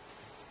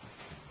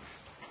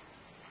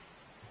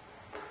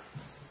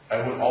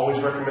 I would always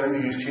recommend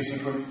to use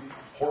TCP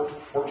port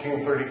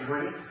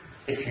 1433.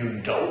 If you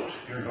don't,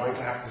 you're going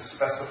to have to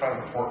specify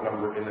the port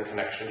number in the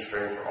connection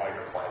string for all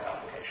your client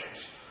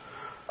applications.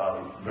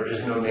 There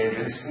is no named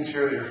instance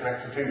here that you're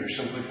connecting to. You're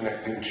simply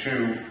connecting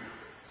to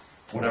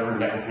whatever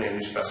network name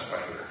you specify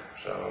here.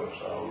 So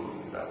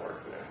some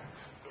network name.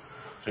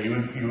 So you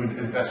would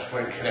at that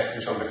point connect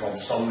to something called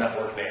some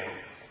network name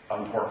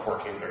on port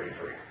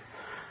 1433.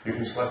 You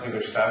can select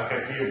either static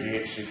IP or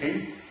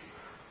DHCP.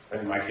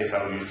 In my case,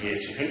 I would use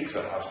DHCP because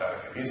I don't have static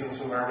IPs in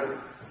this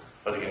environment.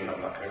 But again, I'm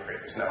not going to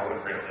create this now. I'm going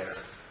to create it later.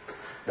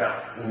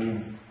 Now,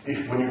 when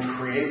you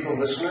create the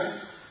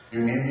listener, you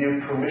need the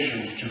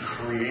permissions to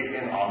create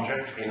an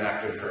object in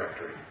Active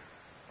Directory,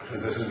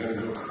 because this is going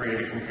to go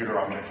create a computer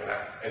object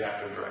in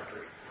Active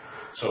Directory.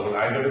 So when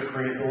I go to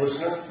create the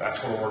listener, that's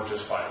going to work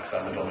just fine because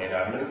I'm a domain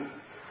admin.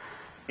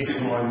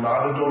 If you are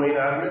not a domain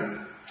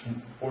admin,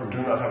 or do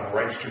not have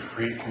rights to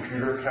create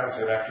computer accounts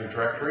in Active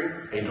Directory,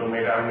 a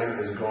domain admin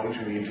is going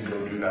to need to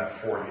go do that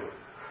for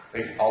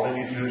you. All they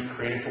need to do is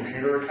create a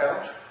computer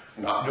account,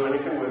 not do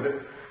anything with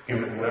it,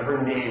 give it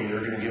whatever name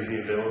you're going to give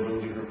the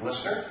availability group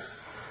listener,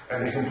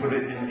 and they can put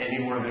it in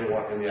anywhere they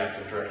want in the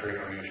Active Directory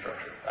or view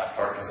structure. That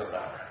part doesn't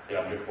matter. The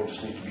object will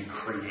just need to be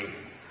created.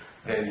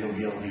 Then you'll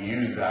be able to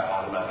use that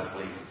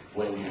automatically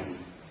when you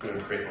go to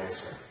create the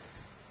listener.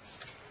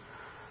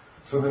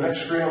 So the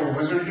next screen on the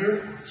wizard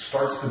here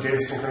starts the data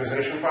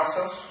synchronization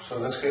process. So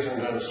in this case, I'm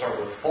going to start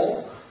with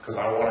full, because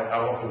I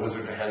want the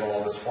wizard to handle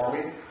all this for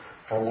me.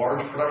 For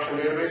large production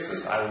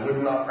databases, I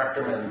would not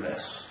recommend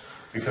this,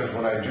 because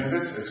when I do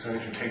this, it's going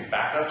to take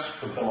backups,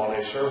 put them on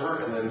a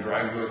server, and then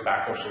drag those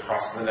backups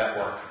across the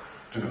network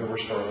to go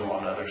restore them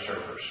on other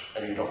servers.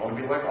 And you don't want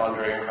to be like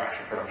Andre and crash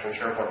your production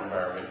SharePoint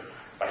environment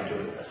by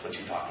doing this, which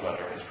he talked about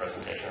during his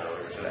presentation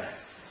earlier today.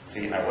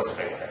 See, I was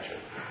paying attention.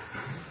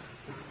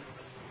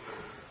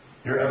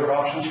 Your other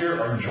options here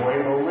are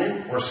join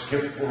only or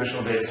skip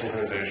initial data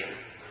synchronization.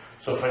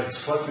 So if I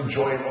selected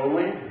join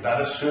only, that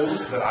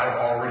assumes that I've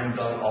already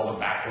done all the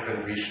backup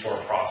and restore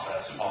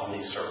process on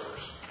these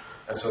servers.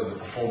 And so that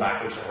the full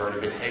backups have already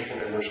been taken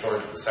and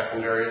restored to the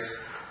secondaries,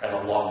 and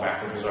a log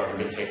backup has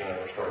already been taken and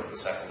restored to the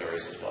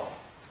secondaries as well.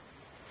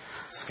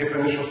 Skip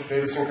initial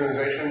data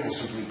synchronization will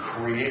simply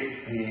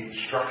create the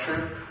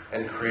structure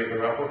and create the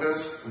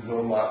replicas. It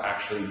will not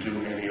actually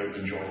do any of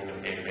the joining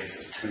of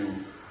databases to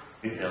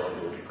the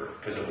availability group,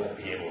 because it won't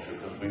be able to,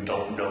 because we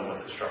don't know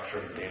what the structure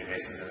of the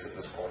databases is at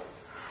this point.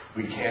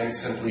 We can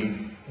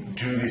simply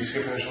do the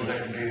skip initial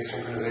data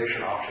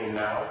synchronization option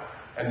now,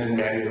 and then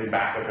manually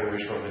back up and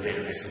restore the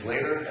databases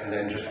later, and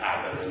then just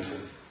add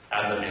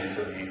them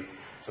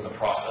into the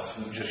process,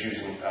 just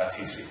using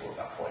T-SQL at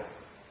that point.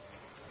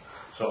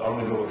 So I'm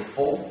going to go with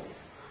full.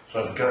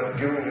 So I've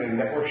given it a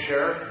network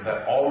share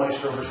that all my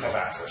servers have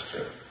access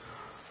to.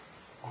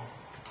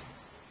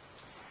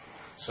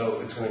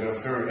 So it's going to go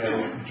through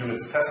and do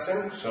its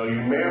testing. So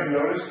you may have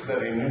noticed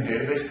that a new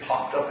database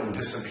popped up and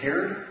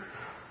disappeared.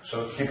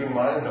 So keep in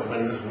mind that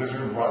when this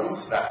wizard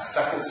runs, that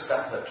second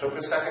step that took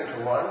a second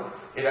to run,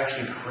 it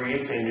actually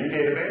creates a new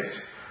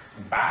database,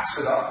 backs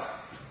it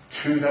up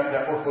to that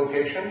network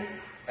location,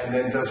 and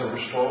then does a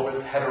restore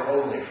with header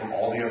only from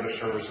all the other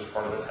servers as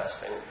part of the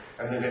testing.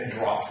 And then it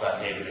drops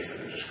that database that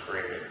it just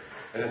created.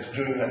 And it's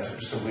doing that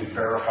to simply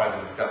verify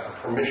that it's got the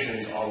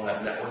permissions on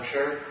that network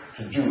share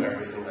to do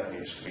everything that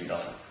needs to be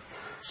done.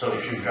 So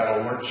if you've got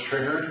alerts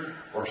triggered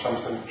or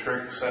something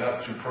set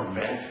up to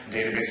prevent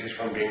databases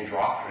from being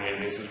dropped or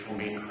databases from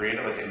being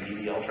created, like a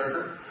DBL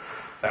trigger,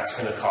 that's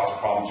going to cause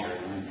problems here.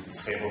 You need to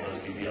disable those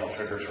DBL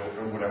triggers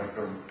or whatever,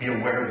 or be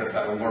aware that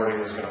that alerting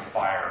is going to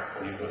fire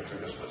when you go through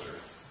this wizard.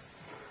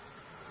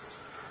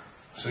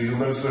 So you'll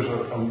notice there's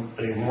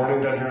a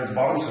warning down here at the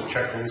bottom that says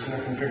check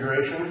listener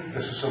configuration.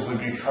 This is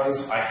simply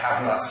because I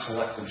have not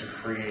selected to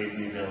create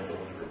the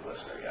availability group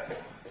listener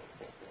yet.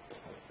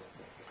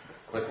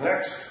 Click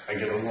next. I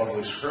get a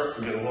lovely script,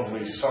 I get a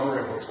lovely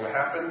summary of what's going to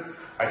happen.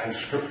 I can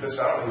script this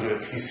out and do a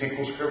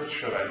T-SQL script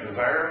should I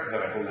desire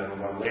that I can then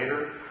run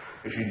later.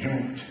 If you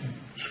do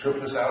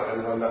script this out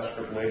and run that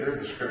script later,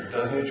 the script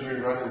does need to be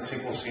run in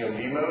SQL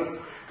CMD mode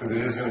because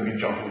it is going to be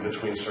jumping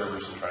between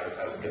servers and trying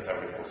to, as it gets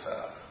everything set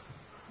up.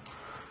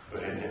 Go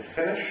ahead and hit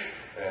finish,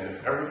 and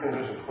if everything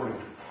goes according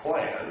to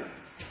plan,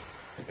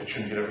 it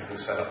should get everything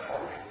set up for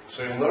me.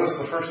 So you'll notice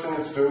the first thing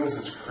it's doing is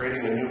it's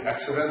creating a new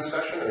X event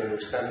session, or an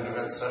extended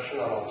event session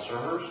on all the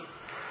servers,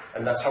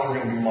 and that's how we're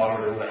going to be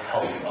monitoring the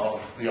health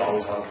of the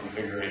always-on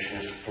configuration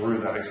is through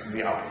that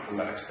the output from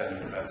that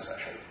extended event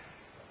session.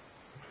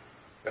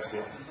 Yes,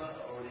 Neil? Does that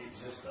already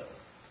exist, though?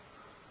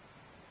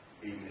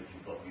 Even if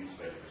you've got use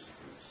various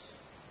groups?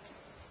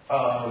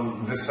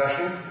 This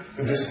session?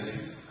 It's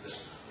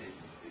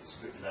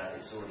scripted out,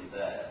 it's already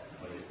there.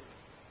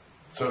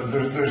 So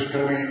there's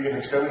going to be an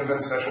extended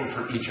event session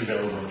for each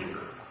availability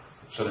group.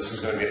 So this is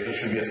going to be, it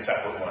should be a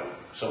separate one.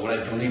 So when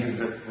I deleted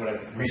when I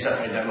reset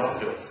my demo,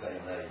 It's the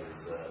same name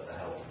as the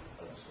health,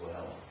 underscore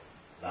health.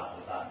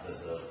 That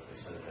there's an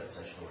extended event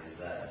session already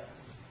there.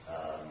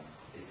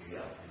 If you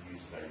have the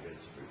use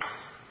various groups.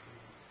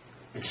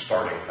 it's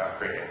starting, not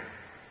creating.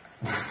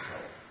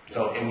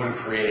 So it would have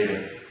created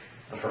it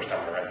the first time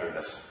I ran through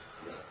this.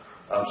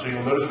 So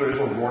you'll notice there is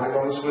a warning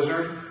on this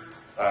wizard.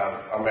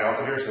 On my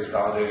output here it says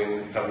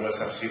validating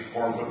WSFC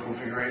form book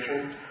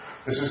configuration.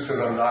 This is because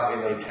I'm not in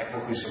a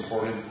technically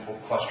supported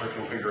cluster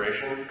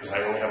configuration because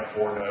I only have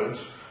 4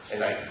 nodes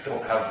and I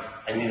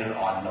need an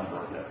odd number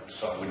of nodes.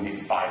 So I would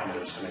need 5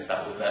 nodes to make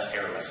that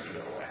error message go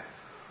away.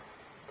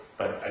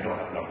 But I don't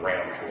have enough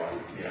RAM to run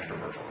the extra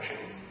virtual machine.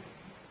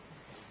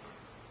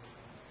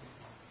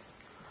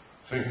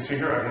 So you can see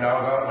here, I've now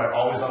got my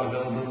always-on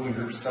availability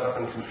group set up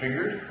and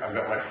configured. I've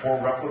got my 4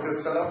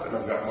 replicas set up, and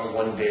I've got my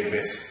 1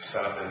 database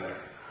set up in there.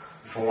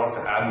 If I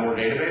wanted to add more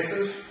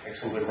databases, I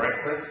simply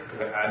right-click, go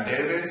to Add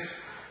Database.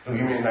 It'll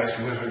give me a nice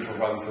wizard to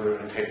run through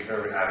and take care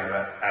of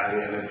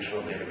adding an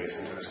additional database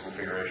into this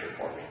configuration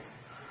for me.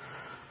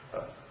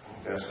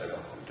 Yes, I know.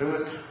 do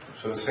it.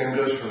 So the same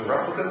goes for the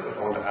replicas. If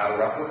I want to add a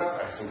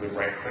replica, I simply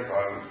right-click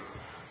on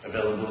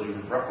availability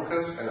group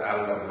replicas and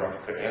add another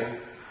replica in.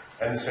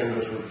 And the same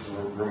goes with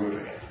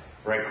removing it.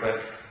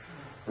 Right-click,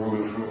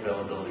 remove from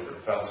availability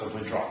group. That'll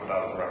simply drop it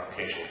out of the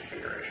replication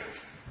configuration.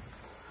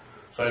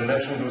 So I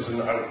mentioned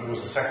there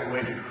was a second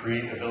way to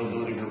create an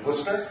availability group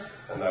listener,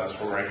 and that is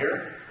from right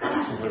here.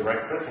 Simply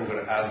right-click and go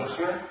to Add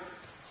Listener.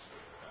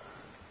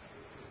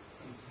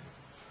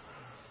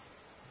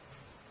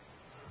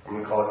 I'm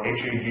going to call it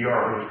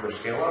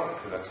HADR_scale-out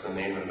because that's the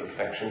name of the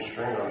connection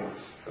string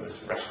for the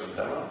rest of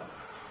the demo.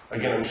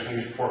 Again, I'm just going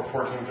to use port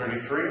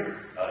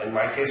 1433. In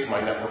my case,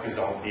 my network is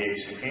all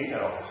DHCP. I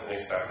don't have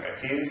any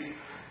static IPs.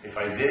 If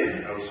I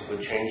did, I would simply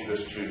change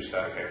this to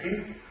static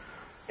IP,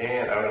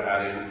 and I would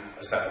add in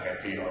a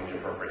static IP on the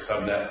appropriate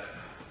subnet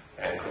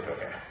and click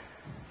OK.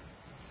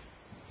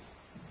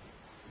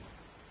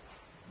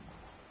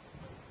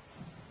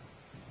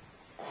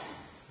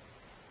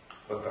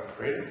 Let that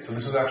create it. So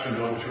this is actually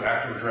going to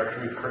Active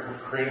Directory,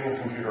 creating a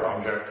computer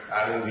object,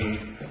 adding the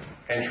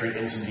entry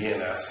into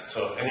DNS.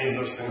 So if any of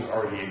those things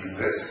already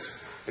exist,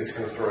 it's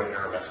going to throw an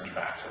error message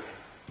back to me.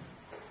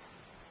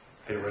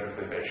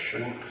 Theoretically, they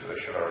shouldn't, because they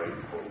should already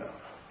be cleaned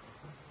up.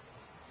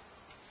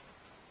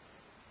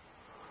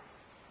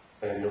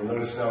 And you'll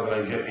notice now that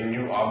I get a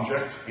new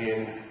object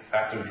in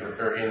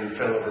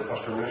Failover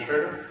Cluster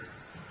Administrator,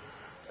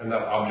 and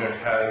that object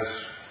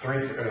has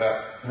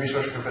that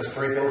resource group has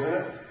 3 things in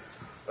it.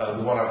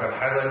 The one I've got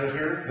highlighted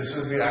here, this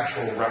is the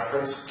actual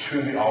reference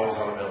to the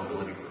always-on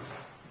availability group.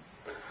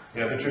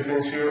 The other 2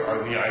 things here are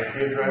the IP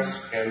address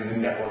and the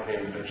network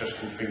name that I just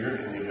configured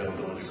in the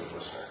availability group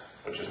listener,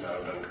 which is now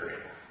done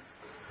creating.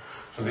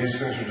 So these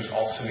things are just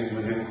all sitting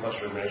within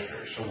Cluster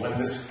Administrator. So when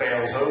this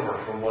fails over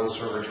from one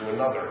server to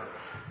another,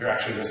 you're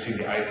actually going to see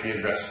the IP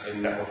address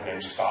and network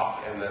name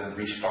stop and then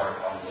restart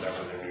on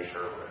whatever the new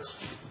server is.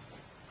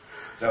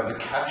 Now the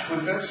catch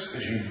with this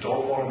is you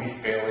don't want to be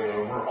failing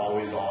over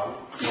always on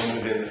from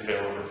within the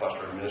failover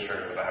cluster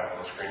administrator that I have on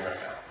the screen right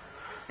now.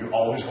 You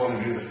always want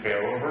to do the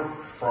failover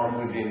from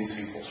within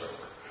SQL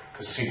Server,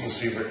 because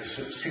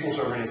SQL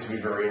Server needs to be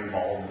very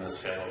involved in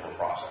this failover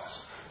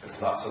process. It's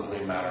not simply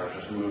a matter of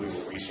just moving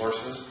the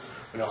resources.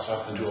 We also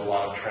have to do a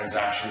lot of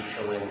transaction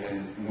killing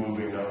and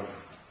moving of,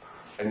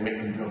 and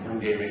bring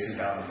databases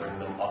down and bring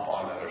them up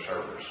on other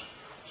servers.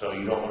 So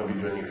you don't want to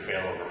be doing your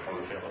failover from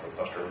the failover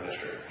cluster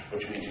administrator,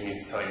 which means you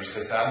need to tell your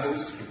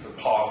sysadmins to keep the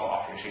pause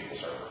off your SQL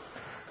Server,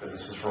 because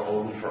this is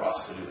only for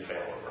us to do the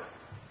failover.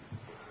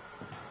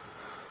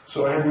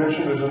 So I had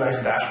mentioned there's a nice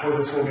dashboard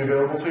that's going to be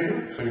available to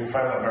you. So you can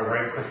find that by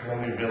right-clicking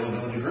on the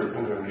availability group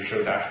and going to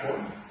Show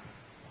Dashboard.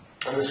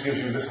 And this gives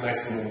you this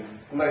nice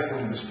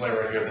little display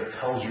right here that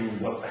tells you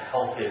what the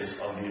health is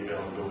of the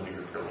availability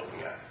group you're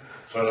looking at.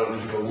 So I don't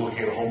need to go looking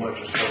at a whole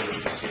bunch of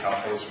servers to see how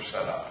things are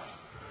set up.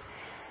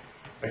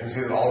 I can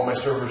see that all of my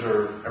servers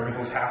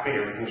everything's happy,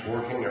 everything's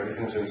working,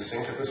 everything's in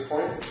sync at this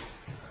point.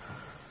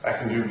 I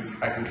can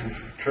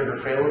trigger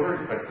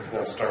failover by clicking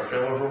on Start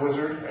Failover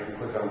Wizard. I can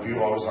click on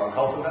View Always On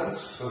Health Events.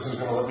 So this is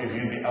going to let me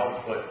view the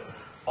output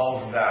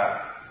of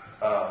that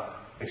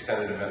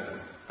extended event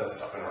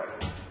that's up and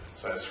running.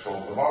 So I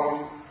scroll to the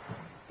bottom,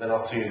 then I'll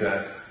see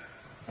that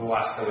the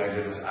last thing I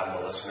did was add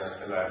the listener,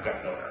 and that I've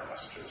got no error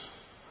messages.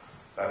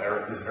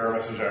 This error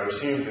message I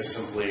received is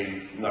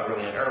simply not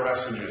really an error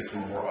message, it's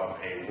more of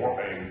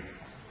a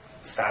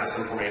status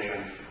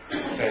information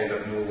saying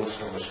that the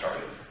listener was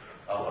started.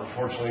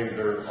 Unfortunately,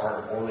 there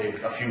are only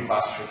a few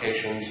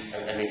classifications,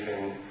 and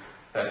anything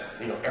that,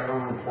 error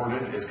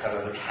reported is kind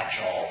of the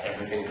catch-all,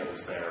 everything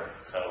goes there.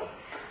 So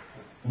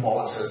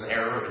while it says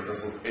error,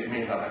 it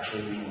may not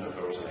actually mean that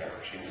there was an error.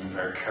 So you need to be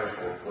very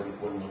careful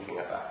when looking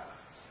at that.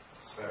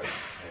 It's very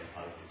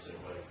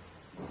way.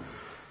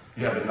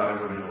 Yeah, but not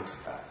everybody looks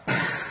at that.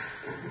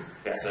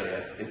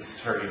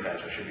 It's very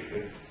advanced. It should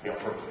be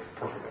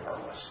perfectly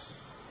harmless.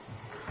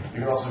 You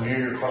can also view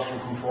your cluster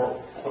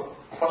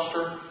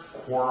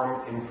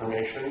quorum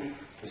information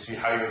to see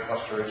how your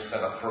cluster is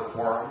set up for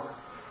quorum.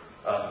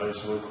 By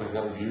just clicking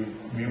on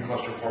View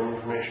Cluster Quorum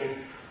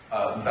Information.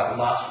 That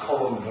last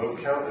column vote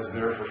count is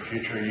there for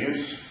future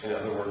use. In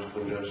other words,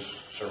 Windows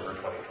Server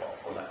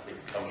 2012. When that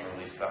becomes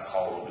released, that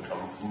column will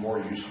become more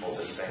useful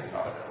than saying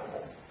not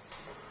available.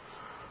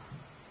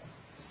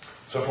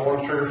 So if I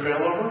want to trigger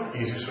failover,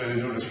 the easiest way to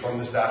do it is from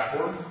this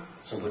dashboard.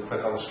 Simply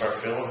click on the Start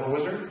Failover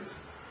Wizard.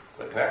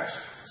 Click Next.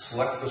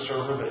 Select the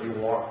server that you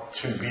want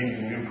to be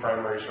the new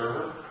primary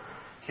server.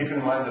 Keep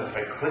in mind that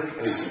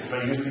if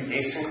I use the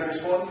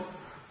asynchronous one,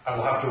 I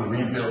will have to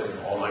rebuild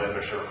all my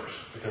other servers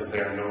because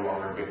they are no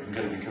longer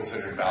going to be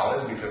considered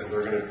valid because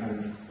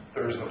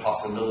there's the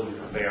possibility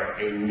that they are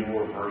a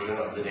newer version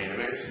of the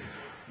database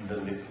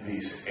than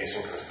the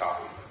asynchronous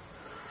copy.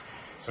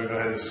 So go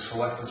ahead and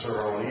select the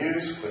server I want to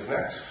use, click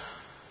Next.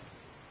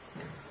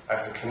 I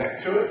have to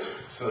connect to it.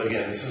 So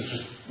again, this is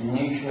just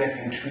me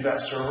connecting to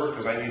that server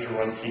because I need to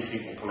run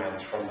T-SQL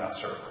commands from that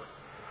server.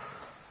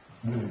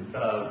 With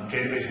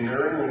database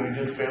mirroring, when we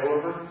did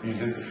failover, you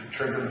did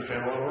trigger the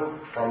failover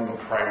from the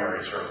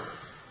primary server.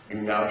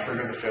 you now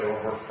trigger the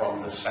failover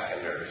from the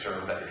secondary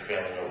server that you're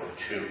failing over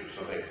to.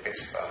 So they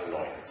fixed that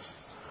annoyance.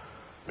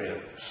 Made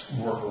it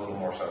work a little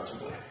more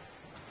sensibly.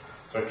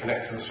 So I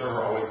connect to the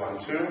server always on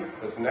 2,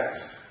 click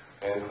next,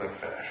 and click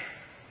finish.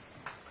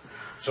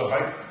 So if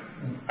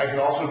I can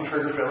also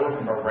trigger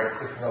failover by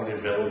right-clicking on the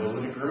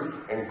availability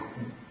group and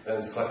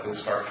selecting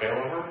start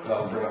failover, and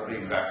that'll bring up the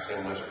exact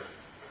same wizard.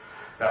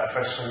 Now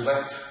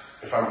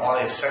if I'm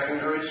on a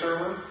secondary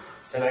server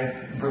and I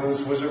bring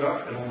this wizard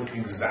up, it'll look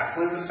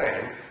exactly the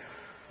same.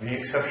 The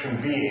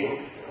exception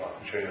being, I'll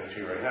show you that to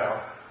you right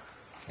now,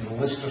 the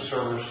list of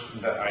servers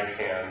that I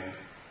can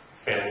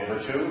fail over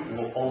to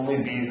will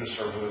only be the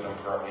server that I'm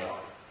currently on.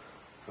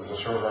 Because the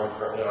server I'm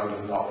currently on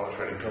does not want to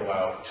try to go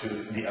out to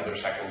the other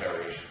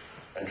secondaries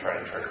and try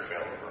to trigger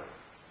failover.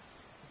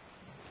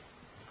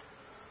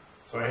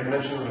 So I had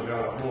mentioned that I've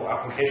got a little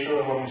application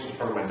that I want to use as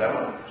part of my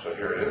demo. So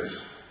here it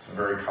is. It's a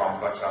very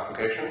complex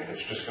application.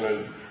 It's just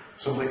going to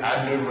simply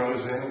add new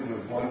rows in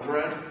with one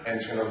thread, and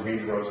it's going to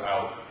read rows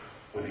out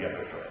with the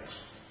other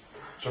threads.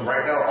 So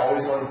right now,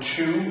 always on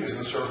 2 is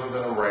the server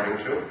that I'm writing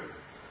to.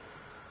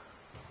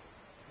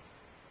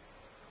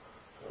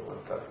 So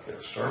let that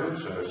get started.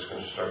 So it's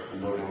going to start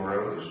loading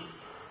rows.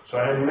 So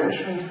I had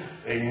mentioned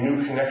a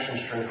new connection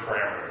string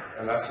parameter,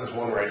 and that's this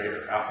one right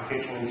here,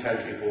 application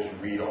intent equals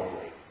read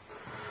only.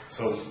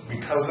 So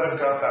because I've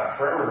got that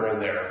parameter in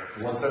there,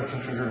 once I've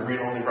configured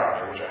read-only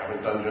routing, which I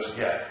haven't done just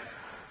yet,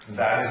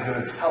 that is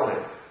going to tell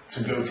it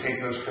to go take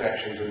those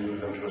connections and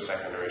move them to a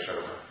secondary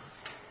server.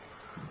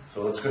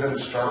 So let's go ahead and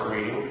start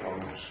reading.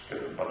 I'm just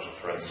get a bunch of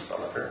threads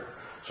spun up here.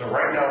 So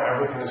right now,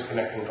 everything is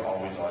connecting to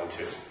always on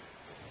 2,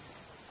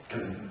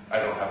 because I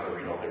don't have the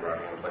read-only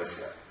routing in place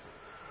yet.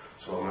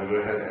 So I'm going to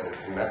go ahead and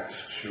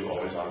connect to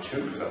always on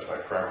 2, because that's my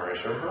primary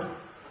server,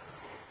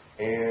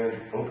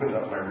 and open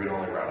up my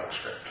read-only routing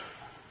script.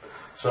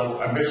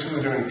 So I'm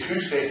basically doing 2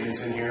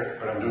 statements in here,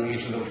 but I'm doing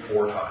each of them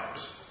 4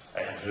 times.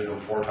 I have to do them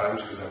 4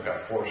 times because I've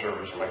got 4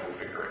 servers in my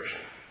configuration.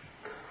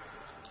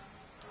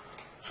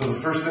 So the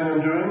first thing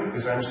I'm doing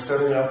is I'm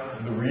setting up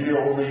the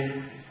read-only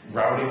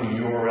routing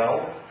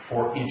URL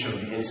for each of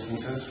the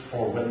instances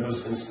for when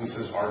those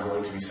instances are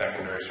going to be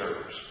secondary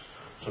servers.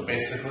 So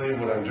basically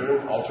what I'm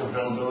doing, alter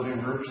availability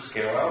group,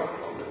 scale out,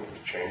 and I'm going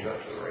to change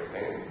that to the right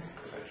name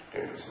because I just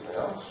named it something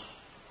else.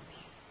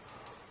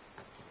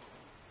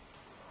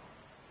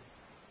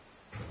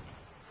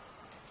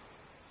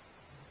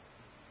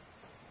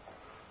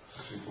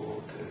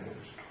 SQL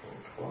days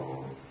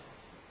 2012.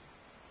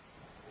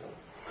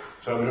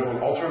 So I'm doing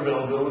alter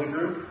availability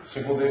group,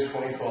 SQL days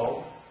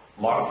 2012,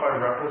 modify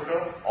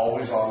replica,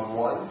 always on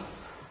 1,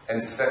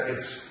 and set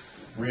its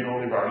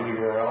read-only routing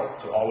URL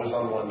to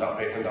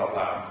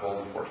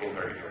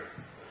alwaysonone.bacon.lab:1433.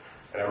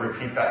 And I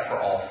repeat that for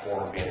all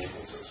 4 of the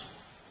instances.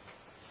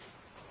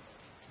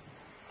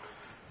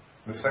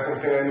 The second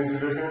thing I need to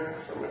do here,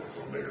 so I'm going to make this a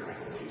little bigger, make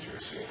it a little easier to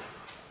see.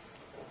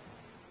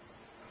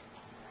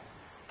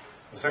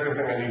 The second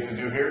thing I need to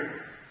do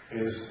here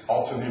is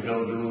alter the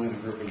availability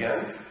group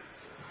again,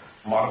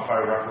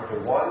 modify replica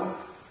 1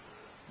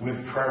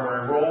 with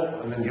primary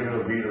role, and then give it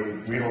a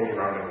read-only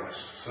routing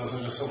list. So this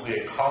is just simply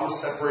a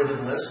comma-separated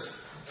list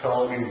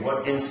telling me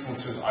what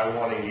instances I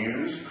want to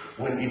use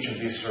when each of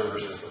these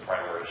servers is the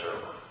primary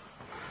server.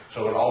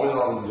 So when always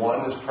on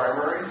 1 is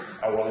primary,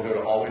 I want to go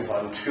to always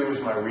on 2 as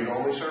my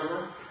read-only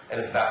server,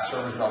 and if that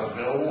server is not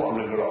available, I'm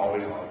going to go to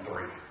always on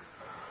 3.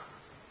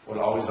 When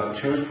always on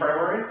 2 is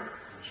primary,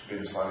 which should be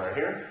this line right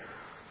here,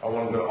 I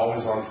want to go to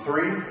always on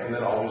 3 and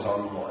then always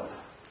on 1.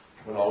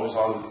 When always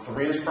on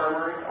 3 is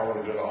primary, I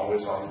want to go to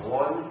always on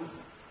 1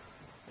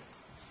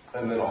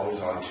 and then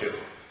always on 2.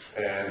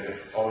 And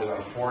if always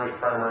on 4 is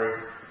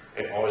primary,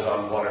 if always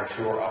on 1 or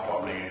 2 are up,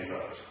 I'm going to use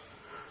those.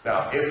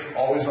 Now, if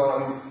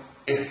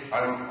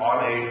I'm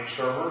on a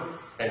server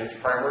and it's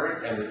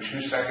primary and the 2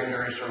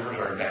 secondary servers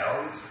are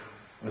down,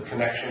 the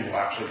connections will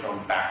actually come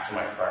back to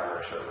my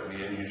primary server.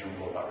 The end user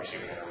will not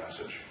receive an error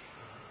message.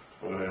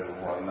 We'll go ahead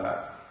and run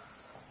that.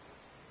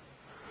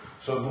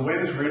 So the way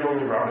this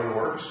read-only routing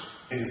works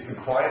is the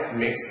client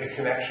makes a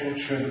connection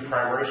to the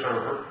primary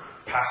server,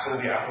 passing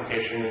the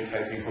application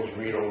intent equals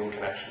read-only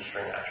connection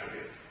string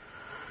attribute.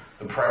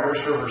 The primary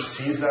server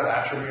sees that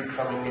attribute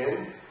coming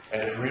in,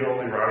 and if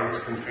read-only routing is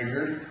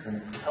configured,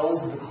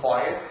 tells the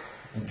client,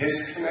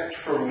 disconnect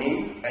from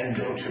me and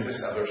go to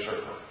this other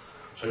server.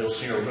 So you'll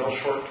see a real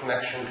short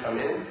connection come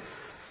in,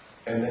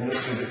 and then you'll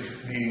see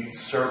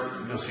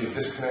you'll see a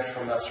disconnect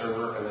from that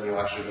server, and then you'll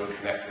actually go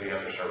connect to the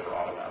other server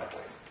automatically.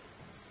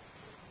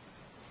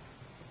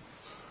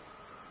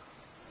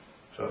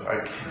 So if I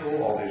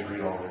kill all these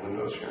read-only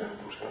windows here,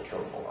 I'm just going to kill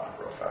the whole app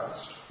real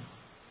fast.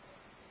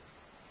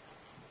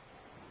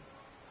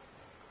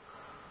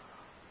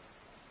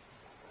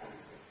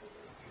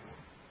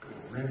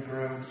 Read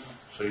threads.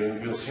 So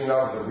you'll see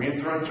now the read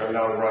threads are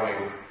now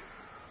running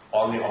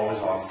on the always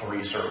on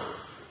 3 server.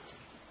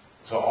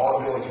 So all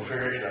of the only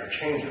configuration I've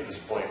changed at this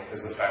point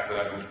is the fact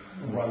that I've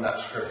run that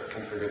script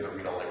and configured the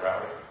read-only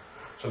routing.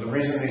 So the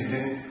reason these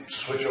didn't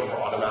switch over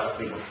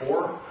automatically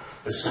before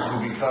is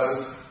simply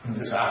because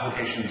this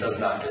application does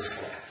not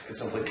disconnect. It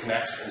simply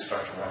connects and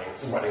starts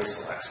running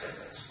select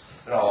statements.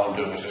 And all I'm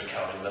doing is just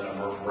counting the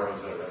number of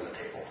rows that are in the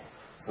table.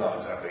 It's not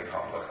exactly a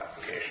complex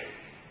application.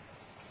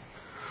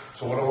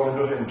 So what I want to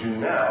go ahead and do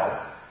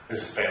now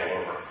is fail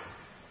over.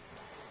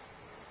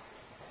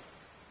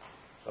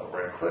 So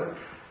right click,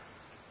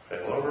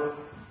 fail over.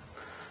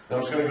 Now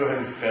I'm just going to go ahead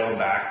and fail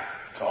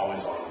back to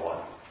always on 1.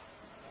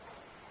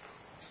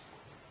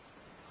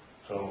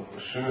 So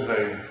as soon as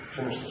I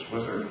finish this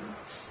wizard,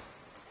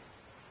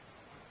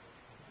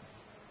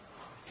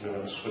 I'm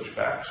going to switch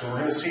back. So we're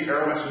going to see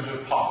error messages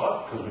pop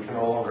up because we can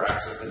no longer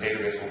access the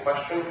database in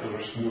question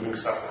because we're moving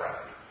stuff around.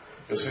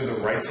 You'll see the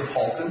writes have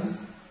halted.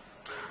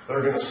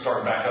 They're going to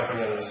start back up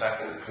again in a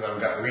second because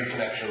I've got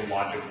reconnection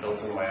logic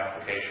built into my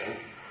application.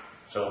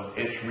 So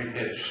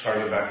it's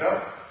starting back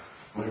up.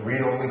 My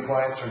read-only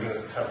clients are going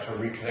to attempt to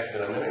reconnect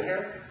in a minute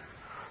here.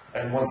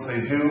 And once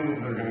they do,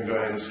 they're going to go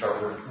ahead and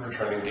start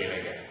returning data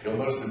again. You'll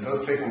notice it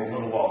does take them a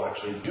little while to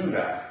actually do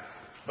that,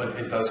 but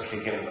it does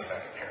kick in a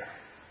second here.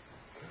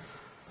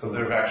 So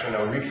they've actually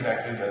now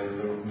reconnected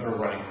and they're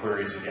running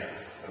queries again.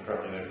 And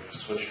apparently they've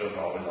switched over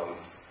always on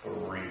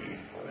 3,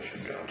 where they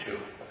should be on 2.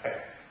 Okay,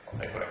 I'll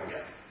take what I can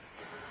get.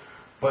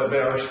 But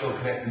they are still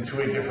connected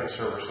to a different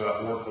server, so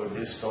that workload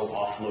is still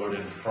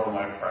offloaded from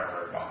my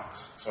primary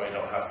box. So I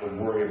don't have to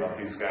worry about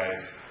these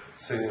guys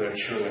sitting there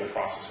chewing and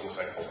processing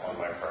cycles on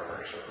my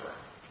primary server.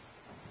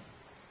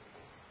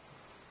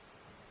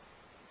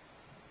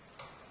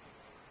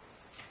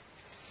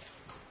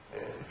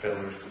 And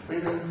failure is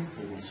completed.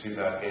 You can see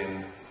that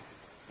in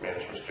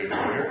Management Studio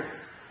here.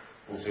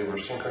 You can see we're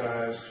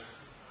synchronized.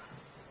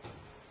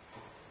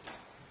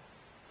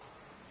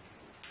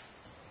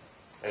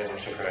 And we're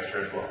synchronized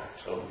here as well.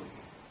 So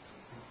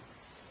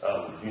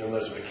you'll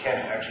notice we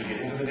can't actually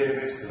get into the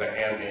database because I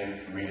am in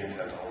read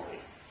intent only.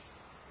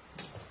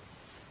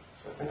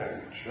 So I think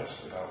I'm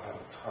just about out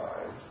of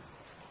time.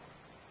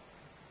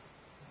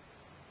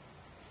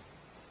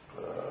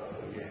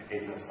 Yeah,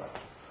 8 minutes left.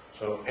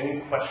 So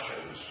any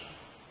questions?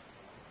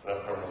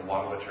 I've covered a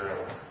lot of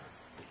material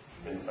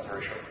in a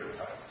very short period of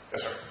time.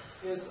 Yes, sir?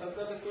 Yes, I've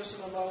got a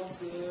question about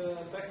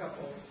backup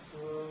of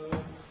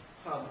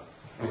HUD.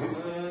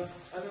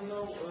 I don't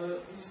know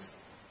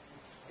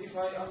if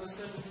I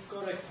understand it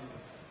correctly.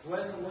 When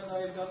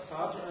I got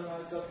HUD and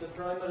I got the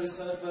primary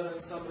server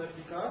and some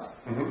replicas,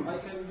 I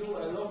can do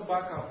a log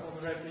backup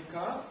on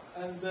replica,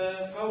 and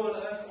the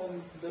VLF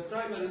on the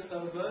primary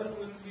server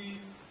will be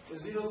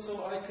 0,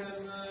 so I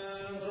can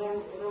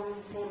roll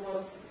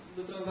forward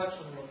the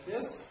transaction log,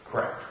 yes?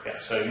 Correct, yeah.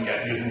 So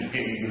yeah, you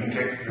can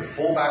take your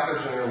full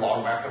backups and your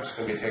log backups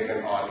can be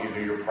taken on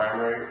either your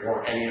primary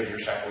or any of your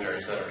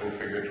secondaries that are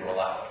configured to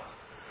allow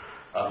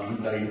it.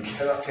 Now you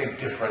cannot take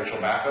differential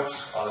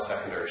backups on a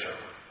secondary server.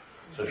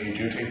 So if you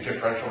do take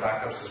differential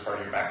backups as part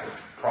of your backup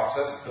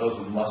process,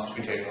 those must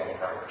be taken on the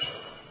primary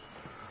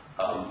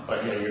server.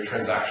 But yeah, your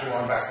transaction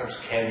log backups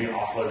can be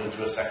offloaded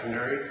to a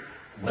secondary.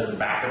 When the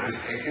backup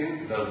is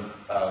taken,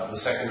 the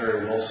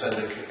secondary will send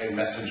a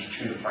message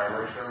to the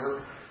primary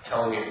server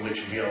telling it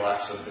which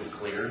VLFs have been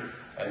cleared,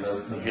 and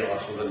the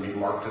VLFs will then be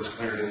marked as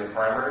cleared in the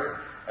primary,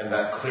 and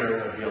that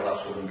clearing of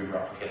VLFs will then be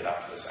replicated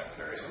out to the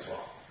secondaries as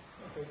well.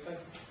 Okay,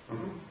 thanks.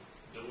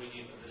 Do we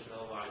need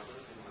additional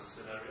license in this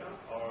scenario,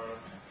 or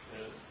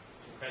in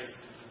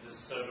case this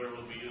server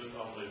will be used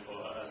only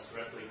as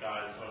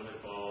replica and only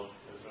for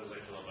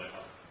transactional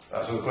backup?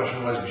 So the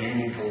question was, do you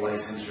need to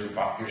license your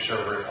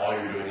server if all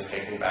you're doing is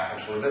taking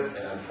backups with it?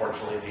 And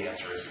unfortunately, the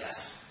answer is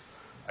yes.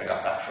 I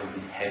got that from the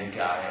head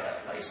guy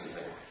at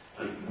licensing.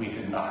 We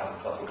did not have a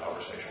pleasant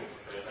conversation.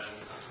 Okay,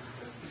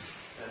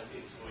 and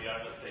if we are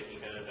not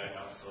taking any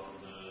backups on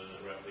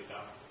the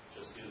replica,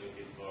 just using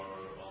it for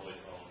always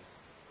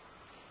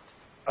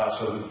on?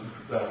 So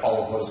the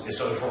follow-up was,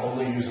 so if we're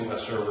only using the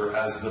server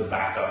as the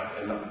backup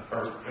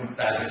or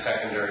as a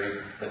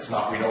secondary that's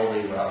not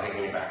read-only, we're not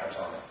taking any backups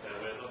on it. Yeah,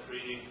 we're not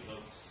reading,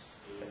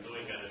 not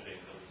doing anything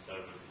on the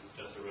server. It's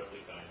just a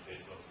replica in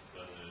case of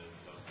the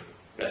disaster.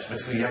 Yes,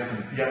 basically you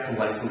have to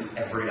license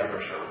every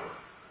other server.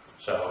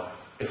 So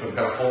if we've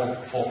got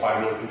a full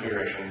 5-node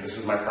configuration, this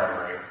is my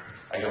primary.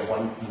 I get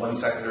one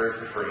secondary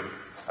for free.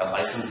 I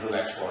license the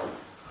next one.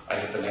 I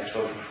get the next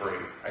one for free.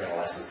 I gotta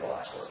license the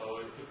last one. So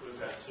if we've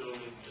got 2,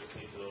 we just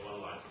need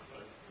one license,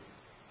 right?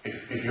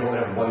 If you only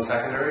have one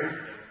secondary,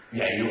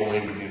 yeah, you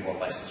only would need one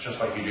license, just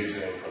like you do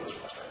today for this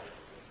Western.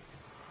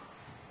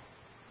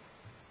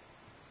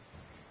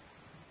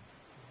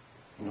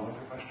 No other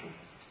questions?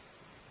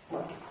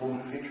 Not a cool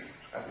new feature.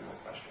 There's gotta be more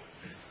questions.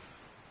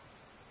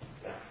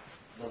 Yeah.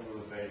 Number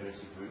of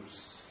various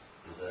groups,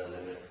 is there a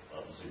limit?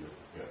 Obviously,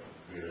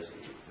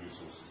 realistic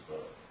resources,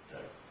 but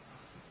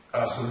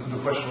So the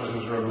question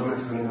was there a limit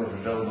to the number of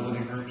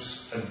availability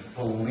groups? I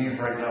believe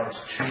right now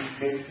it's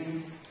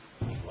 250.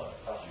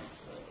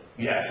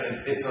 Yes,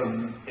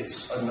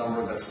 it's a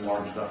number that's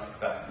large enough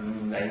that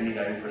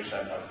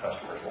 99% of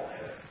customers won't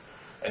hit it.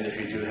 And if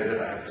you do hit it,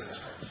 I have business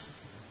cards.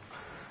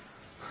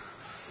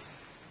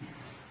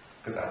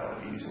 Because I don't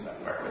want to be using that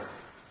environment.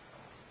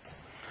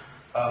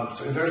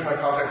 So there's my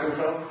contact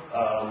info.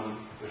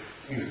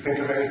 If you think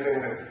of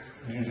anything that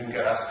you didn't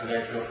get asked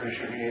today, feel free to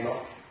shoot me an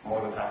email. I'm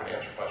more than happy to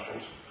answer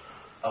questions.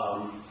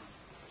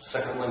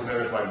 Second link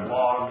there is my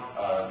blog.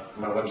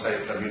 My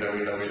website,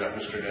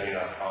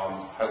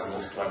 www.mrdenny.com, has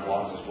links to my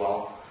blogs as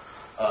well.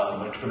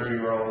 My Twitter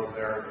URL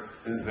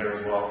is there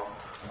as well.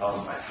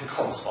 I think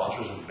all the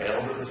sponsors have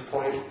bailed at this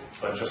point,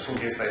 but just in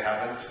case they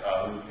haven't,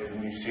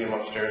 and you see them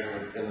upstairs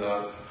in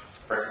the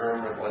break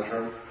room or the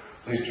lunchroom,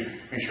 please do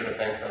be sure to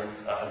thank them.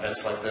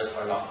 Events like this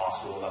are not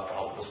possible without the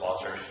help of the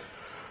sponsors.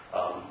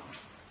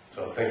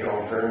 So thank you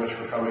all very much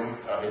for coming.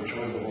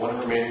 Enjoy the one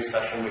remaining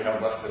session we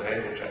have left today,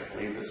 which I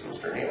believe is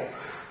Mr. Neal.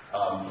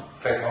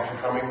 Thanks all for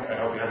coming. I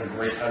hope you had a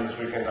great time this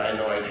weekend. I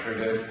know I sure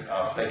did.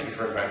 Thank you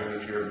for inviting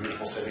me to your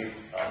beautiful city.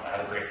 I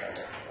had a great time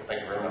there.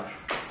 Thank you very much.